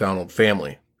of the McDonald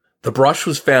family. The brush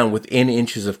was found within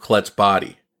inches of Colette's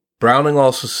body. Browning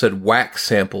also said wax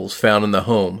samples found in the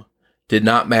home did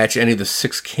not match any of the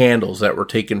 6 candles that were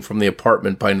taken from the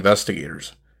apartment by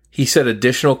investigators. He said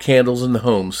additional candles in the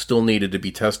home still needed to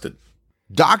be tested.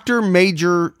 Dr.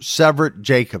 Major Severt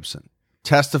Jacobson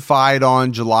testified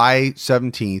on July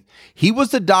 17th. He was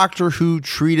the doctor who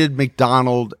treated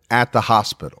McDonald at the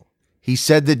hospital. He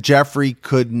said that Jeffrey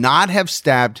could not have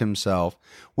stabbed himself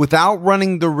without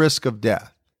running the risk of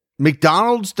death.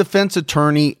 McDonald's defense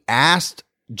attorney asked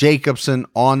Jacobson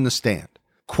on the stand,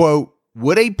 quote,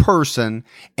 would a person,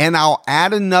 and I'll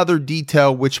add another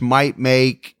detail which might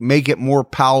make it more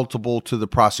palatable to the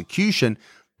prosecution,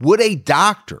 would a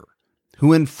doctor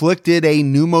who inflicted a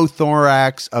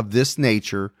pneumothorax of this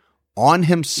nature on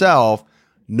himself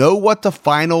know what the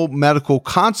final medical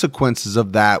consequences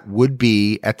of that would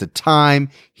be at the time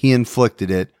he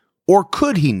inflicted it, or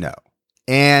could he know?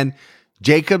 And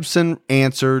Jacobson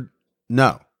answered,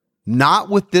 no, not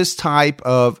with this type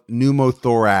of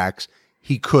pneumothorax,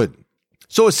 he couldn't.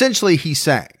 So essentially he's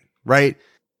saying, right,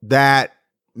 that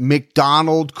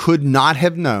McDonald could not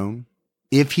have known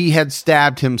if he had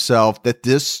stabbed himself that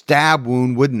this stab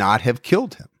wound would not have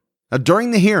killed him. Now,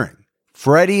 during the hearing,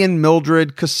 Freddie and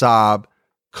Mildred Kassab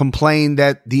complained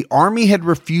that the Army had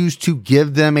refused to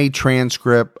give them a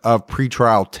transcript of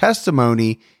pretrial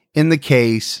testimony in the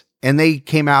case, and they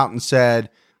came out and said,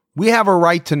 we have a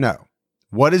right to know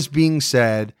what is being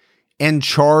said and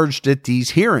charged at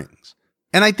these hearings.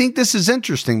 And I think this is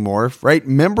interesting, Morph, right?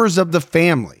 Members of the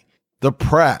family, the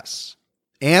press,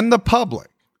 and the public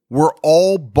were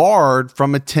all barred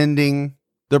from attending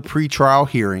the pretrial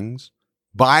hearings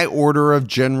by order of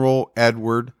General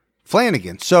Edward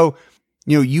Flanagan. So,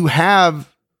 you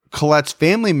have Colette's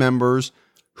family members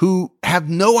who have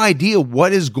no idea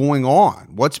what is going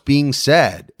on, what's being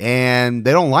said, and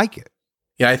they don't like it.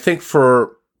 Yeah, I think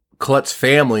for Colette's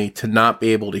family to not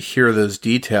be able to hear those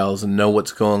details and know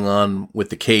what's going on with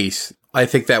the case, I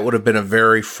think that would have been a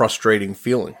very frustrating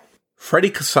feeling.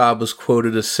 Freddie Kassab was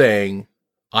quoted as saying,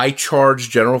 I charge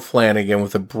General Flanagan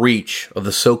with a breach of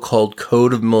the so-called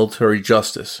Code of Military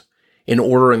Justice in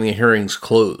ordering the hearings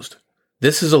closed.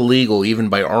 This is illegal even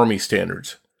by Army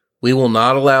standards. We will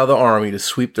not allow the Army to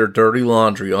sweep their dirty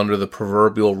laundry under the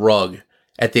proverbial rug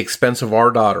at the expense of our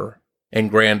daughter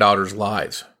and granddaughter's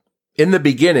lives. In the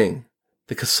beginning,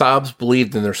 the Kassabs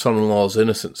believed in their son-in-law's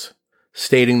innocence,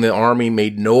 stating the Army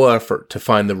made no effort to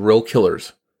find the real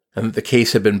killers and that the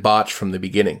case had been botched from the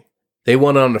beginning. They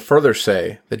went on to further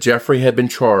say that Jeffrey had been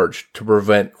charged to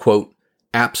prevent, quote,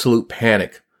 absolute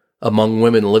panic among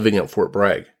women living at Fort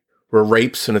Bragg, where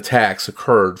rapes and attacks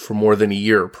occurred for more than a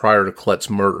year prior to Colette's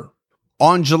murder.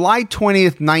 On July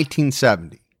 20th,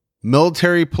 1970,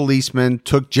 military policemen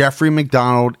took Jeffrey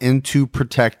McDonald into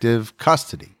protective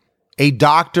custody. A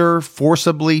doctor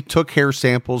forcibly took hair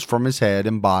samples from his head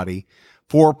and body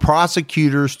for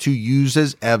prosecutors to use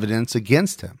as evidence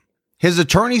against him. His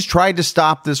attorneys tried to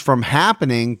stop this from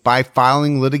happening by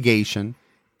filing litigation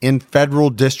in federal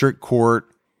district court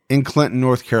in Clinton,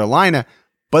 North Carolina,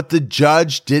 but the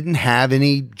judge didn't have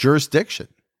any jurisdiction.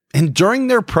 And during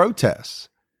their protests,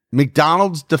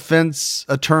 McDonald's defense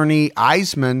attorney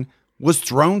Eisman was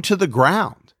thrown to the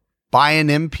ground by an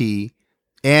MP,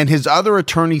 and his other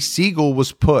attorney Siegel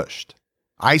was pushed.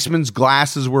 Eisman's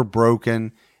glasses were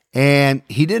broken, and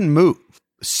he didn't move.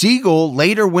 Siegel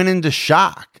later went into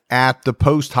shock at the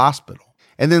post hospital.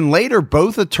 And then later,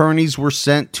 both attorneys were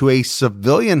sent to a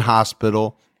civilian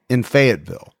hospital in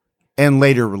Fayetteville and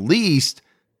later released.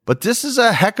 But this is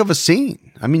a heck of a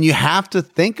scene. I mean, you have to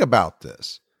think about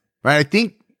this, right? I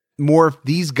think more if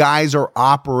these guys are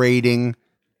operating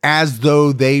as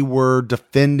though they were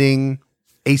defending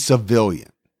a civilian,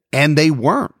 and they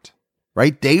weren't,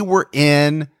 right? They were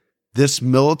in this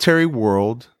military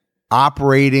world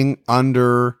operating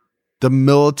under the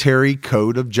military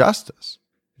code of justice.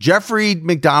 Jeffrey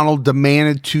McDonald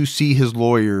demanded to see his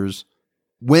lawyers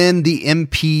when the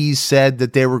MPs said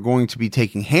that they were going to be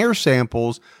taking hair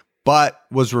samples, but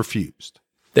was refused.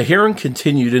 The hearing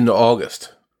continued into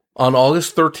August. On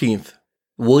August 13th,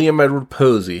 William Edward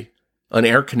Posey, an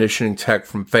air conditioning tech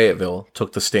from Fayetteville,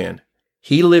 took the stand.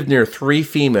 He lived near 3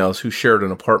 females who shared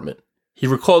an apartment. He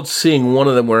recalled seeing one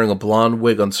of them wearing a blonde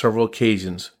wig on several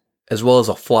occasions, as well as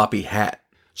a floppy hat.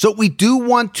 So we do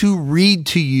want to read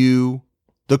to you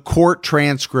the court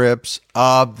transcripts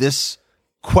of this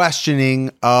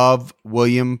questioning of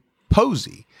William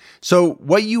Posey. So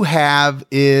what you have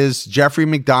is Jeffrey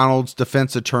McDonald's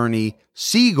defense attorney,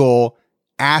 Siegel,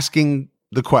 asking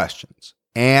the questions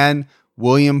and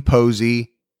William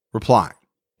Posey replying.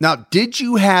 Now, did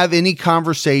you have any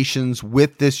conversations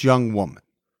with this young woman?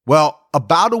 Well,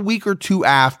 about a week or two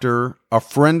after, a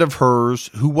friend of hers,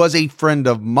 who was a friend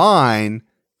of mine,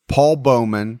 Paul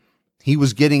Bowman, he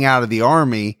was getting out of the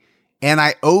Army, and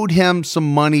I owed him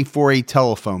some money for a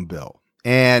telephone bill.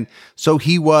 And so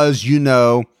he was,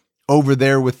 over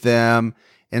there with them.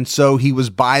 And so he was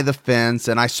by the fence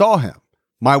and I saw him.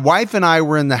 My wife and I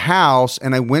were in the house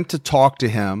and I went to talk to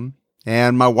him,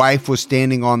 and my wife was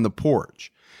standing on the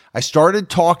porch. I started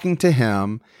talking to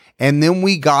him, and then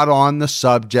we got on the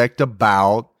subject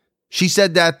about, she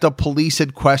said that the police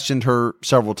had questioned her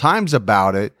several times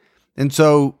about it. And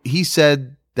so he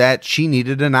said that she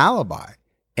needed an alibi.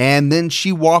 And then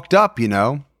she walked up,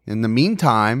 in the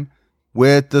meantime,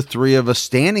 with the 3 of us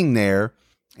standing there,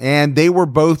 and they were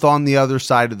both on the other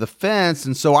side of the fence.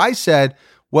 And so I said,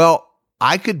 well,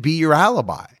 I could be your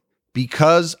alibi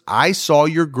because I saw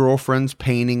your girlfriends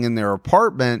painting in their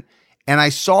apartment, and I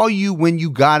saw you when you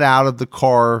got out of the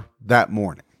car that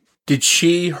morning. Did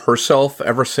she herself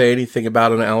ever say anything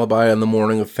about an alibi on the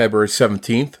morning of February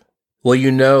 17th?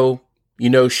 Well,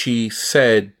 she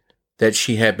said that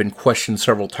she had been questioned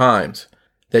several times,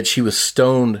 that she was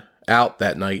stoned out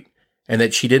that night, and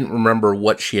that she didn't remember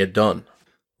what she had done.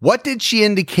 What did she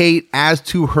indicate as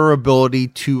to her ability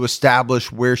to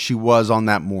establish where she was on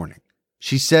that morning?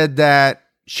 She said that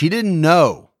she didn't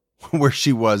know where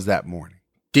she was that morning.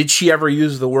 Did she ever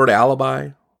use the word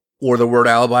alibi or the word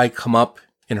alibi come up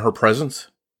in her presence?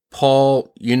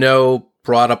 Paul,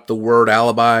 brought up the word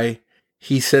alibi.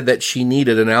 He said that she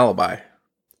needed an alibi.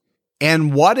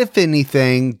 And what, if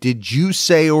anything, did you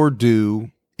say or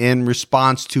do in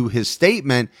response to his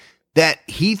statement that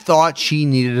he thought she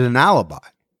needed an alibi?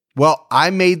 Well,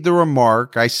 I made the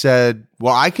remark. I said,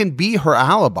 well, I can be her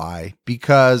alibi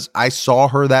because I saw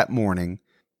her that morning.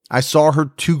 I saw her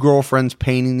 2 girlfriends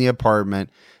painting the apartment.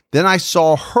 Then I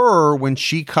saw her when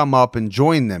she come up and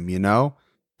joined them,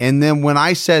 And then when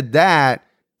I said that,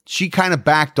 she kind of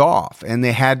backed off and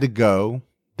they had to go.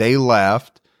 They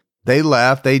left.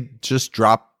 They just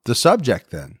dropped the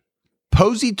subject then.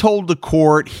 Posey told the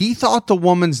court he thought the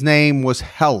woman's name was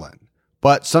Helen,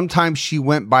 but sometimes she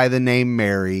went by the name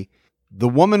Mary. The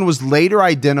woman was later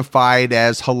identified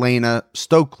as Helena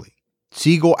Stokely.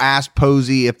 Siegel asked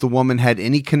Posey if the woman had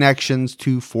any connections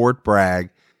to Fort Bragg,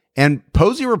 and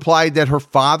Posey replied that her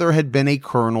father had been a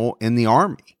colonel in the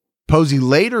Army. Posey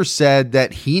later said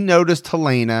that he noticed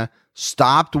Helena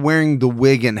stopped wearing the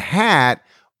wig and hat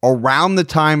around the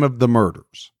time of the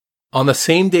murders. On the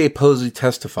same day Posey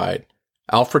testified,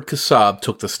 Alfred Kassab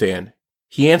took the stand.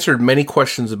 He answered many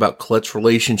questions about Colette's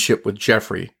relationship with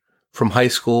Jeffrey from high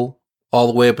school all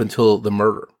the way up until the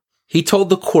murder. He told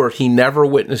the court he never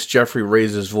witnessed Jeffrey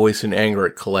raise his voice in anger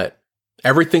at Colette.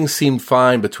 Everything seemed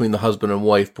fine between the husband and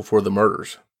wife before the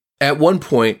murders. At one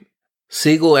point,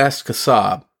 Siegel asked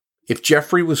Kassab if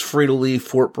Jeffrey was free to leave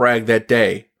Fort Bragg that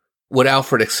day, would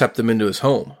Alfred accept him into his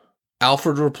home?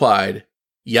 Alfred replied,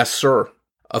 "Yes, sir."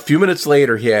 A few minutes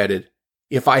later, he added,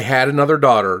 "If I had another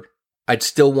daughter, I'd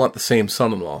still want the same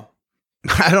son-in-law."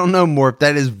 I don't know, Morp.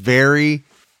 That is very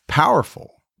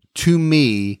powerful to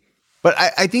me, but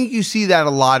I think you see that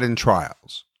a lot in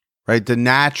trials, right? The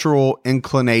natural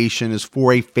inclination is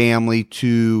for a family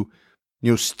to,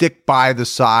 stick by the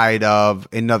side of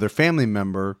another family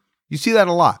member. You see that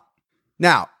a lot.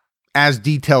 Now, as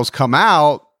details come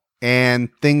out and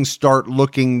things start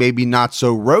looking maybe not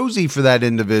so rosy for that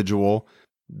individual,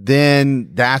 then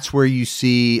that's where you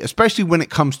see, especially when it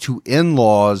comes to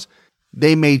in-laws,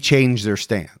 they may change their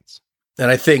stance. And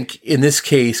I think in this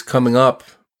case coming up,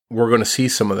 we're going to see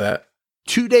some of that.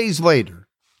 2 days later,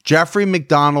 Jeffrey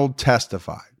McDonald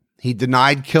testified. He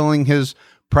denied killing his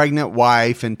pregnant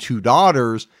wife and 2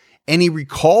 daughters, and he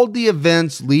recalled the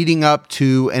events leading up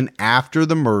to and after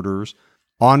the murders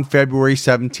on February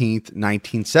 17th,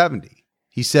 1970.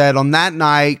 He said, on that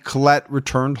night, Colette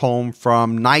returned home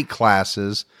from night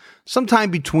classes.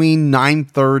 sometime between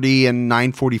 9:30 and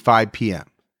 9:45 p.m.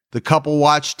 The couple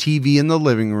watched TV in the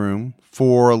living room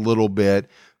for a little bit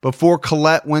before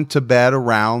Colette went to bed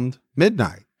around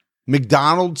midnight.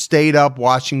 McDonald stayed up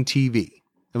watching TV.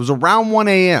 It was around 1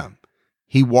 a.m.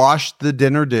 He washed the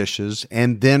dinner dishes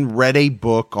and then read a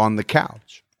book on the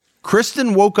couch.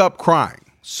 Kristen woke up crying,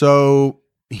 so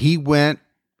he went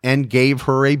and gave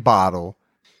her a bottle.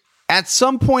 At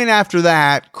some point after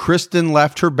that, Kristen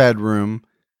left her bedroom,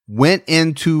 went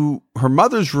into her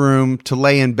mother's room to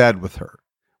lay in bed with her.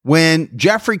 When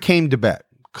Jeffrey came to bed,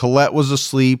 Colette was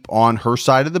asleep on her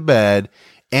side of the bed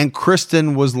and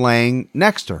Kristen was laying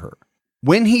next to her.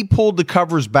 When he pulled the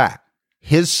covers back,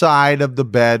 his side of the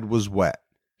bed was wet.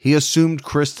 He assumed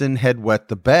Kristen had wet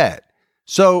the bed.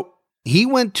 So he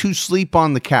went to sleep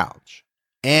on the couch.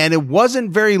 And it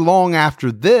wasn't very long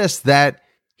after this that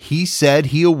he said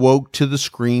he awoke to the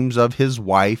screams of his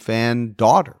wife and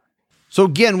daughter. So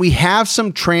again, we have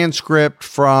some transcript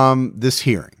from this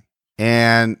hearing.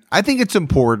 And I think it's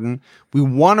important. We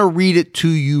want to read it to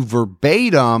you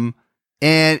verbatim.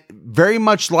 And very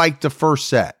much like the first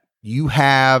set, you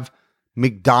have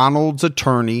McDonald's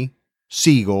attorney,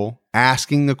 Siegel,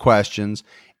 asking the questions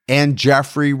and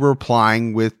Jeffrey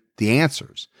replying with the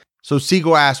answers. So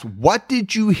Siegel asked, "What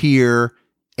did you hear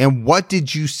and what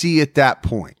did you see at that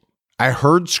point?" "I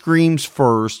heard screams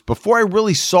first before I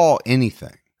really saw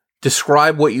anything."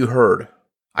 Describe what you heard.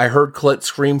 "I heard Colette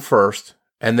scream first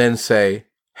and then say,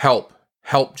 'Help,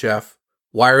 help, Jeff.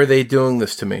 Why are they doing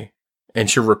this to me?' And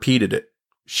she repeated it."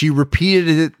 She repeated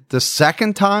it the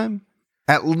second time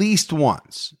at least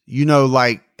once.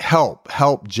 Like, "Help,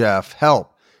 help, Jeff,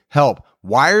 help, help.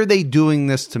 Why are they doing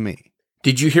this to me?"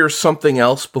 Did you hear something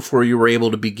else before you were able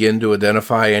to begin to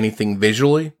identify anything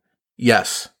visually?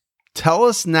 "Yes." Tell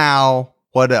us now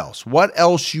what else. What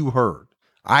else you heard?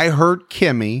 "I heard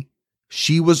Kimmy.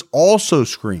 She was also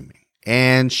screaming.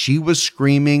 And she was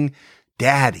screaming,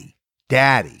 'Daddy,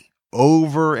 Daddy,'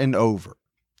 over and over."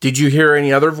 Did you hear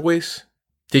any other voice?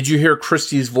 Did you hear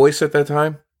Christy's voice at that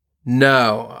time?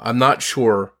 "No, I'm not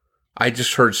sure. I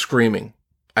just heard screaming.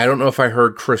 I don't know if I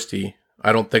heard Christy.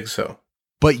 I don't think so."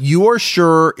 But you're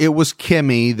sure it was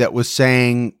Kimmy that was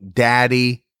saying,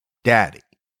 "Daddy, Daddy."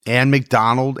 And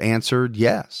McDonald answered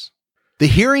yes. The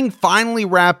hearing finally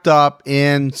wrapped up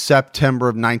in September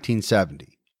of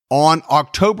 1970. On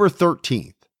October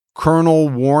 13th, Colonel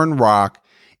Warren Rock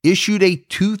issued a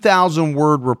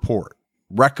 2,000-word report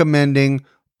recommending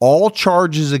all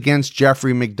charges against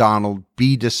Jeffrey McDonald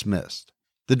be dismissed.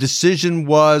 The decision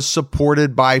was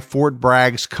supported by Fort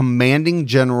Bragg's commanding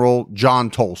general, John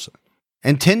Tolson.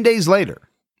 And 10 days later,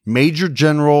 Major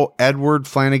General Edward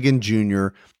Flanagan Jr.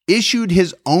 issued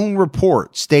his own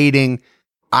report stating,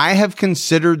 "I have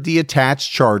considered the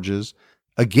attached charges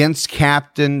against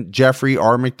Captain Jeffrey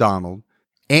R. McDonald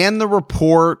and the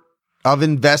report of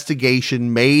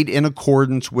investigation made in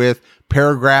accordance with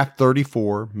paragraph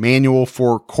 34, Manual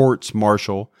for Courts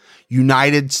Martial,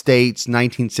 United States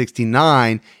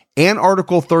 1969, and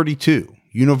Article 32,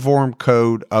 Uniform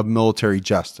Code of Military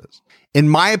Justice. In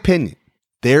my opinion,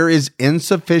 there is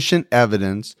insufficient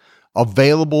evidence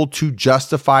available to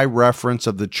justify reference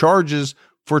of the charges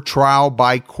for trial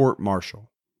by court-martial."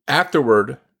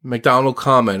 Afterward, McDonald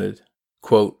commented,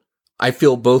 quote, "I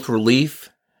feel both relief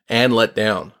and let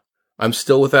down. I'm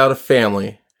still without a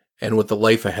family and with a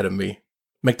life ahead of me."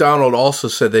 McDonald also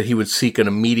said that he would seek an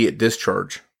immediate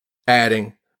discharge,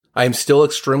 adding, "I am still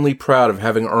extremely proud of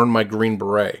having earned my Green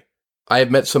Beret. I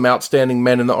have met some outstanding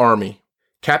men in the Army.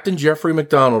 Captain Jeffrey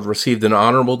McDonald received an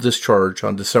honorable discharge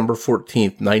on December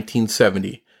 14th,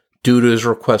 1970, due to his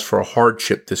request for a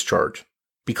hardship discharge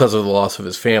because of the loss of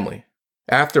his family.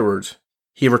 Afterwards,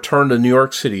 he returned to New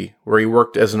York City, where he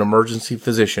worked as an emergency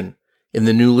physician in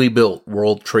the newly built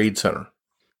World Trade Center."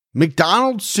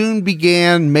 McDonald soon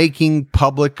began making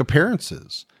public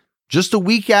appearances. Just a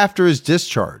week after his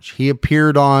discharge, he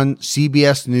appeared on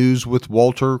CBS News with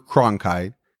Walter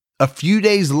Cronkite. A few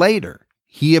days later,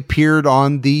 he appeared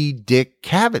on the Dick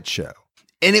Cavett Show.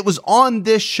 And it was on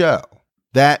this show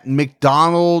that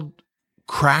McDonald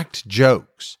cracked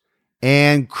jokes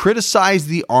and criticized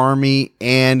the Army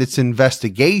and its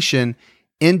investigation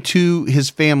into his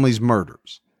family's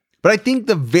murders. But I think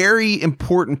the very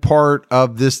important part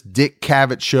of this Dick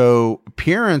Cavett Show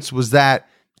appearance was that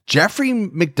Jeffrey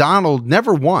McDonald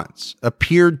never once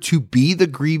appeared to be the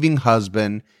grieving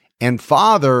husband and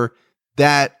father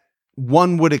that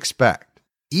one would expect.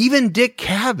 Even Dick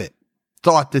Cavett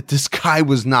thought that this guy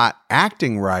was not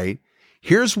acting right.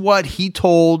 Here's what he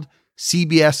told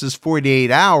CBS's 48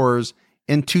 Hours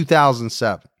in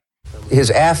 2007.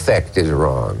 His affect is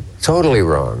wrong, totally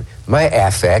wrong. My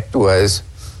affect was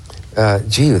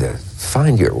gee, to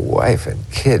find your wife and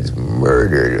kids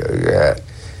murdered.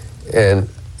 And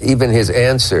even his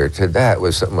answer to that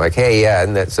was something like, hey, yeah,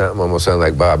 isn't that something? Almost sound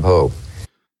like Bob Hope.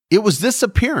 It was this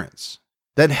appearance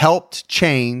that helped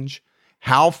change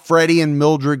how Freddie and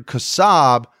Mildred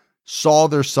Kassab saw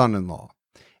their son-in-law.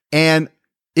 And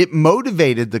it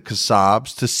motivated the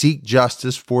Kassabs to seek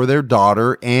justice for their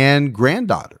daughter and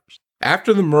granddaughters.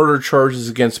 After the murder charges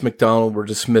against MacDonald were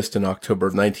dismissed in October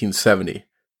of 1970,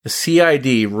 the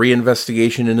CID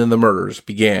reinvestigation into the murders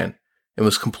began and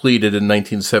was completed in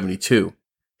 1972.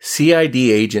 CID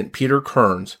agent Peter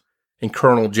Kearns and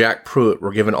Colonel Jack Pruitt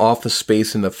were given office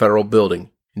space in the federal building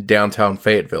in downtown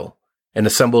Fayetteville and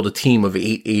assembled a team of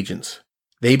 8 agents.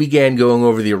 They began going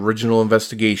over the original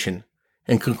investigation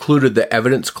and concluded the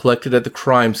evidence collected at the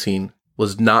crime scene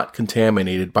was not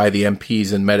contaminated by the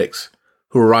MPs and medics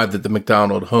who arrived at the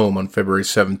MacDonald home on February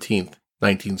 17,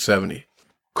 1970.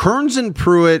 Kearns and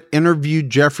Pruitt interviewed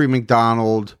Jeffrey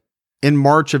MacDonald in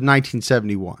March of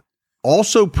 1971.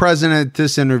 Also present at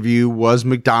this interview was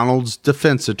MacDonald's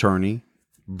defense attorney,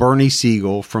 Bernie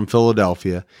Siegel from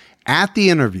Philadelphia. At the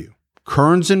interview,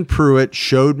 Kearns and Pruitt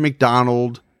showed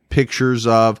MacDonald pictures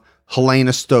of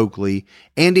Helena Stokely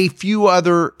and a few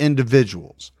other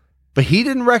individuals, but he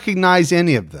didn't recognize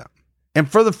any of them.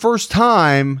 And for the first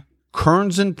time,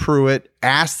 Kearns and Pruitt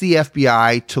asked the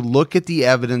FBI to look at the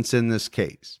evidence in this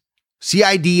case.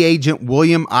 CID agent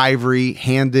William Ivory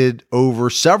handed over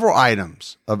several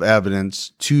items of evidence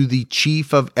to the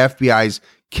chief of FBI's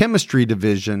chemistry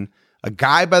division, a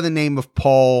guy by the name of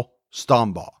Paul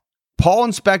Stombaugh. Paul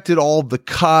inspected all of the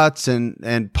cuts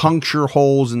and puncture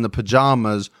holes in the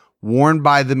pajamas worn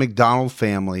by the MacDonald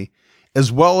family,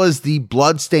 as well as the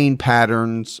bloodstain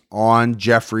patterns on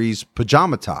Jeffrey's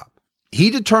pajama top.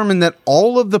 He determined that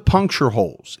all of the puncture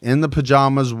holes in the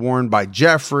pajamas worn by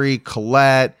Jeffrey,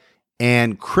 Colette,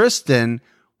 and Kristen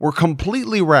were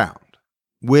completely round,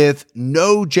 with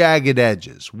no jagged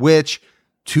edges, which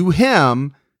to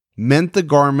him meant the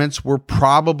garments were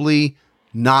probably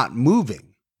not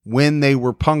moving when they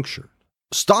were punctured.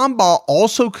 Stombaugh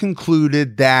also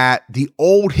concluded that the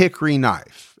old hickory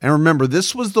knife, and remember,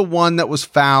 this was the one that was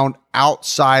found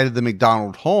outside of the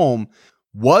MacDonald home,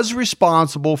 was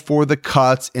responsible for the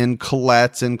cuts in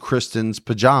Colette's and Kristen's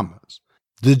pajamas.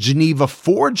 The Geneva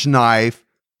forge knife,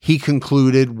 he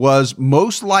concluded, was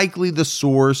most likely the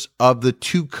source of the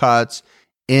 2 cuts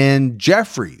in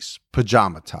Jeffrey's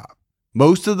pajama top.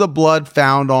 Most of the blood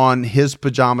found on his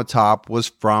pajama top was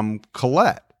from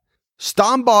Colette.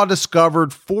 Stombaugh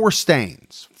discovered 4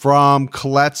 stains from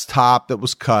Colette's top that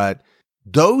was cut.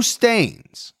 Those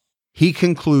stains, he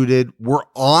concluded, were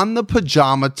on the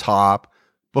pajama top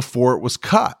before it was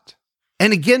cut.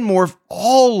 And again, more of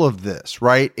all of this,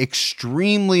 right?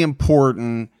 Extremely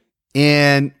important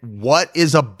in what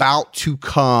is about to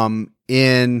come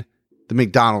in the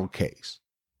MacDonald case.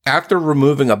 After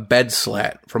removing a bed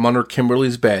slat from under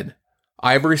Kimberly's bed,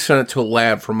 Ivory sent it to a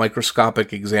lab for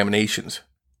microscopic examinations.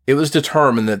 It was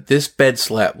determined that this bed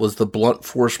slat was the blunt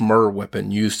force murder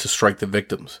weapon used to strike the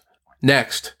victims.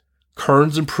 Next,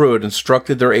 Kearns and Pruitt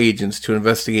instructed their agents to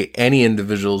investigate any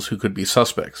individuals who could be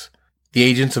suspects. The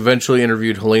agents eventually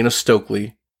interviewed Helena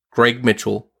Stokely, Greg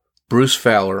Mitchell, Bruce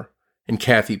Fowler, and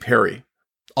Kathy Perry.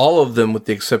 All of them, with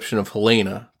the exception of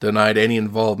Helena, denied any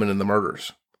involvement in the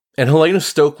murders. And Helena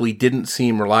Stokely didn't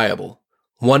seem reliable.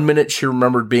 One minute she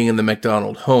remembered being in the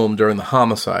MacDonald home during the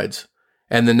homicides,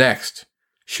 and the next,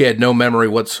 she had no memory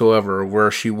whatsoever of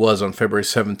where she was on February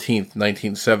 17,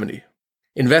 1970.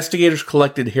 Investigators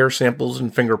collected hair samples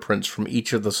and fingerprints from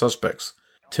each of the suspects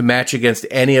to match against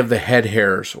any of the head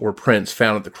hairs or prints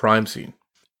found at the crime scene.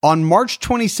 On March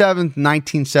 27,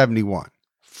 1971,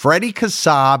 Freddie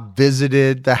Kassab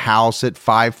visited the house at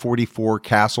 544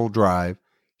 Castle Drive.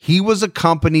 He was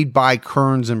accompanied by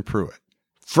Kearns and Pruitt.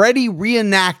 Freddie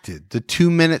reenacted the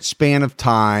 2-minute span of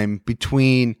time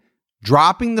between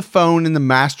dropping the phone in the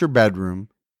master bedroom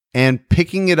and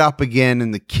picking it up again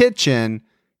in the kitchen.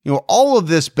 All of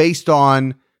this based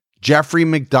on Jeffrey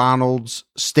MacDonald's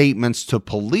statements to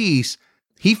police.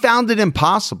 He found it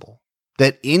impossible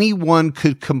that anyone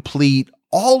could complete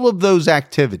all of those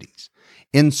activities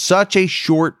in such a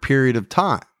short period of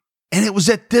time. And it was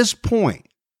at this point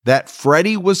that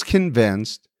Freddie was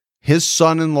convinced his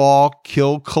son-in-law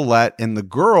killed Colette and the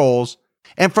girls.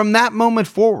 And from that moment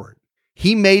forward,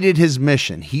 he made it his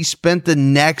mission. He spent the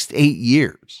next 8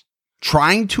 years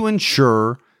trying to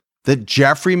ensure that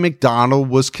Jeffrey MacDonald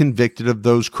was convicted of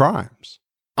those crimes.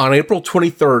 On April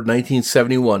 23,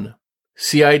 1971,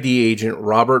 CID agent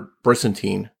Robert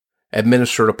Brisentine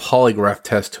administered a polygraph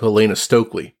test to Helena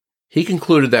Stokely. He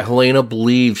concluded that Helena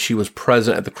believed she was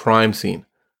present at the crime scene,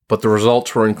 but the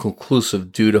results were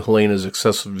inconclusive due to Helena's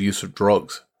excessive use of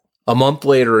drugs. A month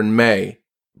later in May,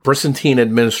 Brisentine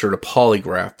administered a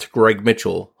polygraph to Greg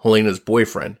Mitchell, Helena's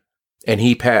boyfriend, and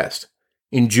he passed.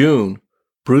 In June,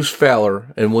 Bruce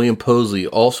Fowler and William Posley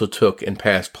also took and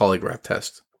passed polygraph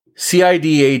tests. CID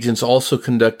agents also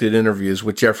conducted interviews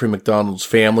with Jeffrey MacDonald's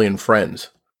family and friends.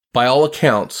 By all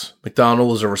accounts, MacDonald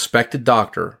was a respected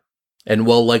doctor and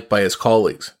well-liked by his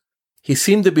colleagues. He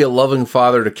seemed to be a loving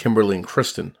father to Kimberly and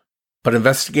Kristen, but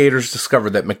investigators discovered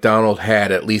that MacDonald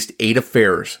had at least 8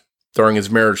 affairs during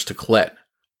his marriage to Colette,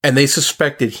 and they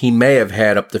suspected he may have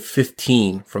had up to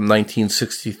 15 from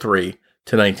 1963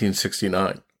 to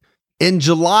 1969. In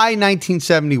July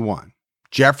 1971,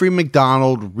 Jeffrey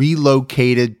MacDonald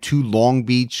relocated to Long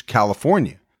Beach,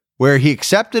 California, where he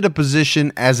accepted a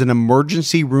position as an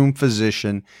emergency room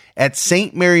physician at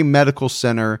St. Mary Medical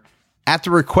Center at the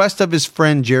request of his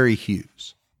friend Jerry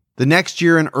Hughes. The next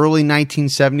year, in early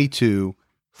 1972,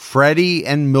 Freddie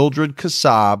and Mildred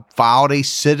Kassab filed a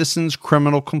citizen's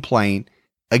criminal complaint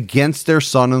against their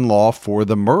son-in-law for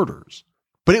the murders.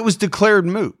 But it was declared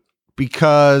moot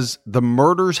because the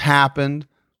murders happened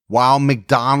while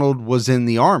MacDonald was in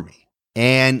the Army,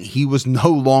 and he was no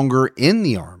longer in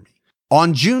the Army.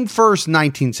 On June 1st,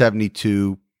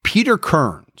 1972, Peter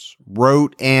Kearns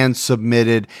wrote and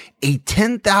submitted a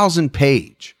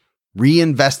 10,000-page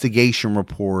reinvestigation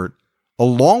report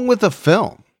along with a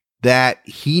film that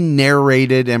he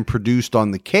narrated and produced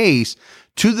on the case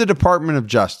to the Department of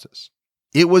Justice.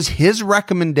 It was his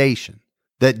recommendation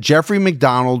that Jeffrey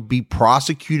MacDonald be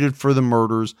prosecuted for the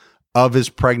murders of his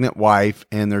pregnant wife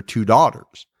and their 2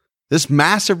 daughters. This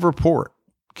massive report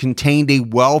contained a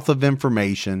wealth of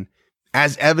information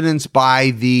as evidenced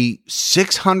by the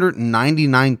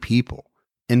 699 people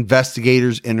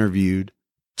investigators interviewed,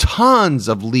 tons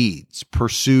of leads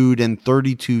pursued in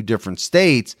 32 different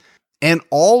states, and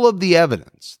all of the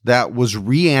evidence that was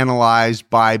reanalyzed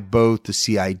by both the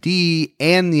CID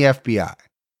and the FBI.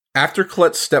 After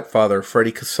Colette's stepfather,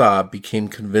 Freddie Kassab, became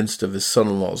convinced of his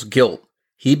son-in-law's guilt,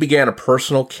 he began a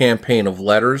personal campaign of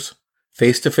letters,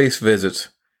 face-to-face visits,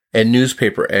 and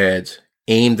newspaper ads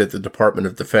aimed at the Department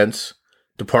of Defense,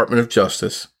 Department of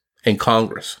Justice, and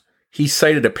Congress. He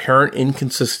cited apparent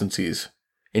inconsistencies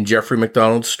in Jeffrey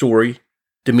MacDonald's story,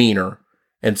 demeanor,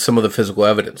 and some of the physical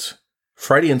evidence.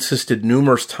 Freddie insisted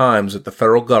numerous times that the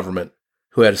federal government,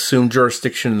 who had assumed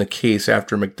jurisdiction in the case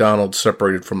after MacDonald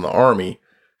separated from the Army,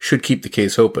 should keep the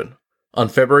case open. On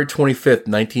February 25,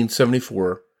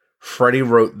 1974, Freddie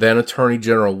wrote then Attorney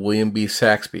General William B.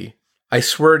 Saxby, "I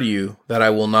swear to you that I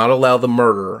will not allow the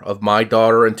murderer of my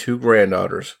daughter and 2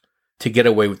 granddaughters to get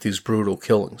away with these brutal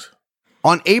killings."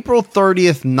 On April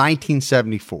 30th,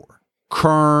 1974,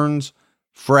 Kearns,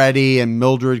 Freddie, and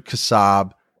Mildred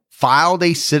Kassab filed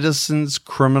a citizen's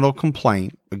criminal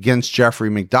complaint against Jeffrey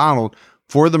MacDonald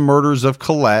for the murders of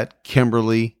Colette,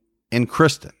 Kimberly, and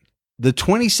Kristen. The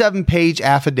 27-page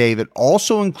affidavit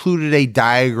also included a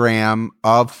diagram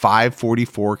of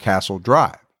 544 Castle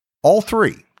Drive. All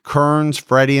 3, Kearns,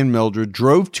 Freddie, and Mildred,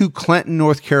 drove to Clinton,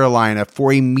 North Carolina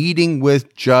for a meeting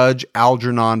with Judge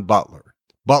Algernon Butler.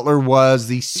 Butler was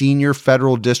the senior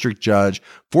federal district judge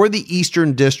for the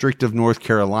Eastern District of North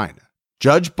Carolina.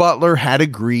 Judge Butler had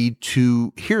agreed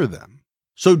to hear them.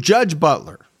 So Judge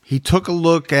Butler, he took a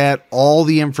look at all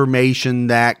the information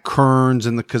that Kearns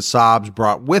and the Kassabs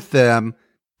brought with them,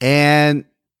 and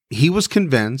he was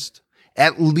convinced,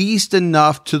 at least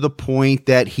enough to the point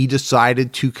that he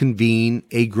decided to convene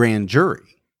a grand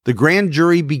jury. The grand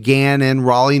jury began in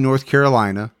Raleigh, North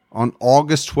Carolina on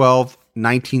August 12,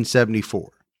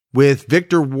 1974, with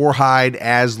Victor Warhide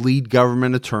as lead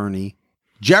government attorney.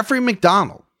 Jeffrey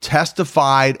MacDonald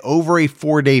testified over a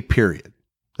 4-day period.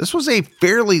 This was a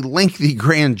fairly lengthy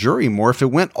grand jury, Morph. It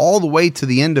went all the way to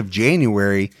the end of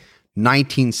January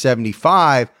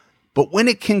 1975, but when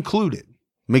it concluded,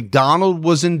 MacDonald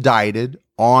was indicted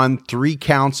on 3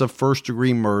 counts of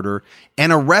first-degree murder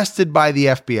and arrested by the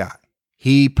FBI.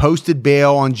 He posted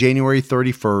bail on January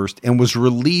 31st and was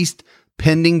released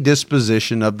pending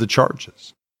disposition of the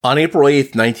charges. On April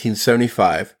 8,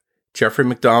 1975, Jeffrey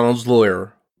MacDonald's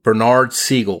lawyer, Bernard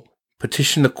Siegel,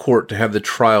 petitioned the court to have the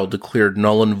trial declared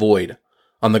null and void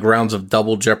on the grounds of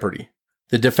double jeopardy.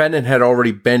 The defendant had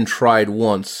already been tried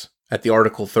once at the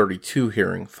Article 32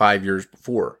 hearing 5 years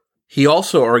before. He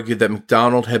also argued that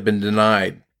MacDonald had been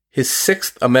denied his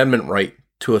Sixth Amendment right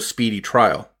to a speedy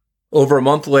trial. Over a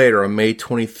month later, on May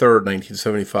 23,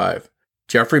 1975,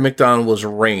 Jeffrey MacDonald was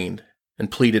arraigned and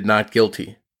pleaded not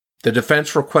guilty. The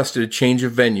defense requested a change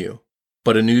of venue,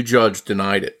 but a new judge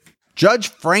denied it. Judge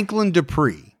Franklin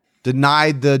Dupree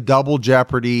denied the double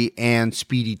jeopardy and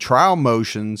speedy trial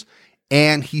motions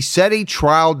and he set a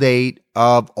trial date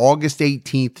of August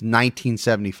 18th,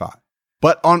 1975.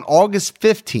 But on August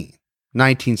 15th,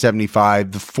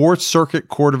 1975, the Fourth Circuit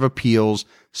Court of Appeals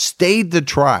stayed the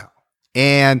trial.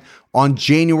 And on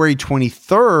January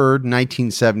 23rd,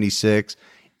 1976,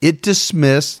 it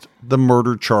dismissed the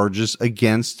murder charges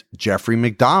against Jeffrey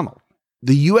MacDonald.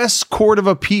 The U.S. Court of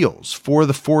Appeals for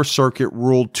the Fourth Circuit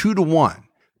ruled 2-1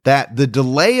 that the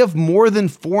delay of more than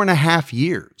 4.5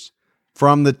 years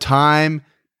from the time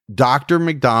Dr.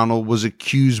 MacDonald was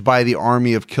accused by the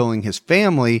Army of killing his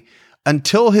family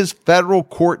until his federal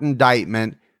court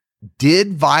indictment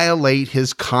did violate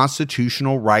his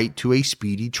constitutional right to a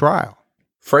speedy trial.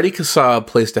 Freddie Kassab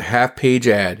placed a half-page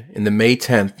ad in the May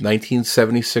 10,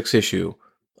 1976 issue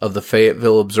of the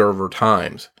Fayetteville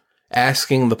Observer-Times,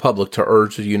 asking the public to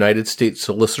urge the United States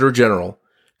Solicitor General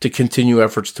to continue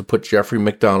efforts to put Jeffrey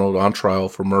MacDonald on trial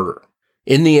for murder.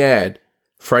 In the ad,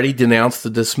 Freddie denounced the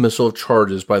dismissal of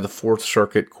charges by the Fourth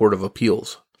Circuit Court of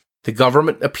Appeals. The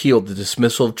government appealed the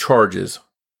dismissal of charges,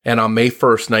 and on May 1,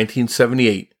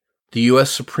 1978, the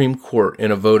U.S. Supreme Court, in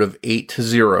a vote of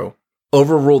 8-0,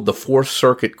 overruled the Fourth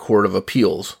Circuit Court of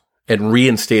Appeals and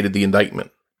reinstated the indictment.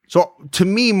 So to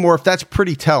me, Morph, that's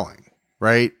pretty telling,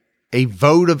 right? A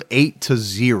vote of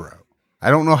 8-0. I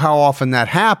don't know how often that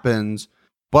happens,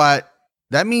 but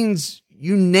that means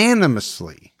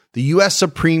unanimously the U.S.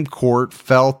 Supreme Court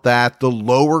felt that the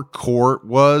lower court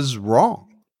was wrong.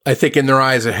 I think in their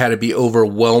eyes it had to be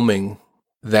overwhelming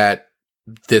that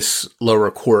this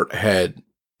lower court had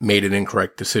made an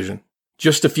incorrect decision.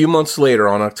 Just a few months later,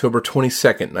 on October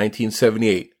 22nd,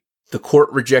 1978, the court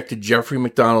rejected Jeffrey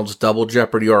MacDonald's double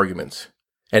jeopardy arguments,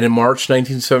 and in March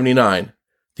 1979,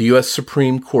 the U.S.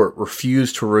 Supreme Court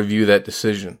refused to review that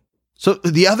decision. So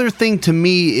the other thing to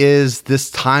me is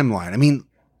this timeline. I mean,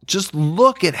 just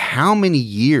look at how many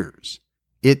years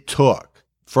it took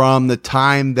from the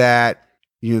time that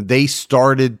they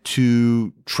started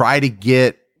to try to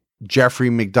get Jeffrey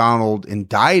MacDonald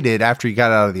indicted after he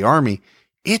got out of the Army.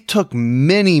 It took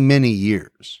many, many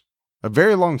years, a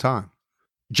very long time.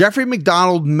 Jeffrey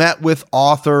MacDonald met with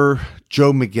author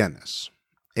Joe McGinnis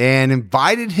and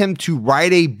invited him to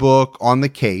write a book on the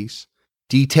case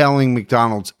detailing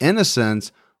MacDonald's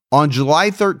innocence on July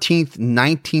 13th,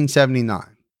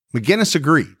 1979. McGinnis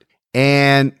agreed,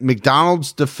 and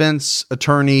MacDonald's defense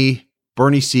attorney,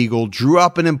 Bernie Siegel, drew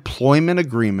up an employment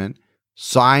agreement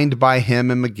signed by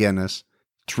him and McGinnis.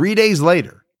 3 days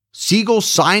later, Siegel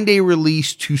signed a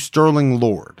release to Sterling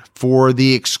Lord for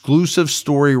the exclusive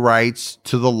story rights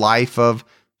to the life of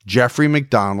Jeffrey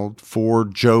MacDonald for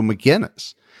Joe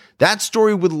McGinnis. That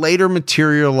story would later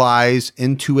materialize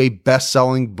into a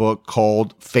best-selling book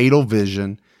called Fatal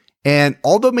Vision. And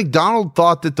although MacDonald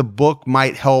thought that the book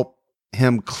might help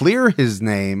him clear his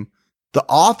name, the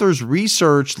author's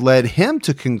research led him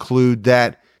to conclude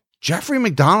that Jeffrey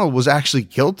MacDonald was actually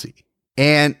guilty.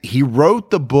 And he wrote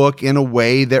the book in a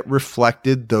way that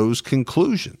reflected those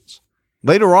conclusions.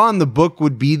 Later on, the book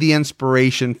would be the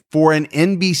inspiration for an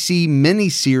NBC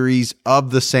miniseries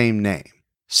of the same name.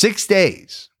 6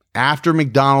 days after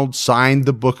MacDonald signed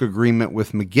the book agreement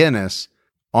with McGinnis,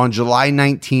 on July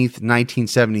 19th,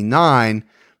 1979,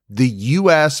 the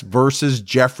U.S. versus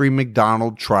Jeffrey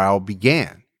MacDonald trial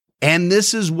began. And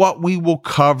this is what we will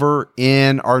cover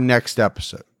in our next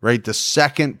episode, right? The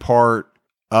second part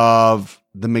of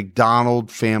the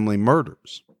MacDonald family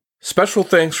murders. Special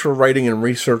thanks for writing and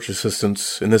research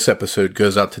assistance in this episode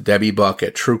goes out to Debbie Buck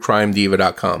at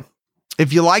TrueCrimeDiva.com.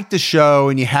 If you like the show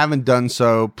and you haven't done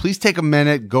so, please take a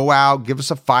minute, go out, give us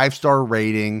a 5-star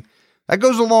rating. That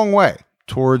goes a long way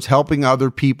towards helping other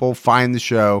people find the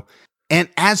show. And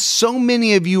as so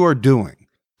many of you are doing,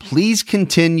 please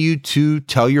continue to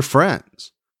tell your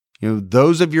friends.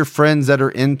 Those of your friends that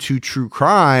are into true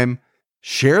crime,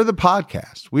 share the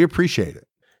podcast. We appreciate it.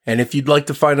 And if you'd like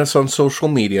to find us on social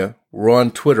media, we're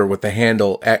on Twitter with the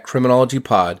handle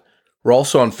 @CriminologyPod. We're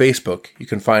also on Facebook. You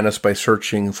can find us by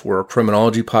searching for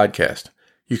Criminology Podcast.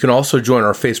 You can also join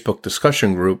our Facebook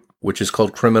discussion group, which is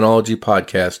called Criminology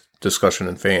Podcast Discussion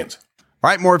and Fans. All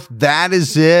right, Morph, that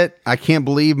is it. I can't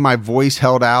believe my voice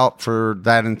held out for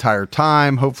that entire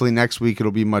time. Hopefully next week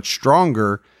it'll be much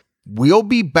stronger. We'll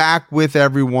be back with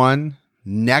everyone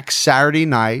next Saturday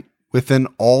night with an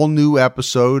all-new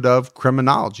episode of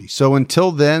Criminology. So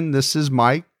until then, this is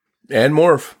Mike. And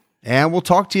Morph. And we'll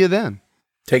talk to you then.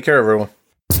 Take care, everyone.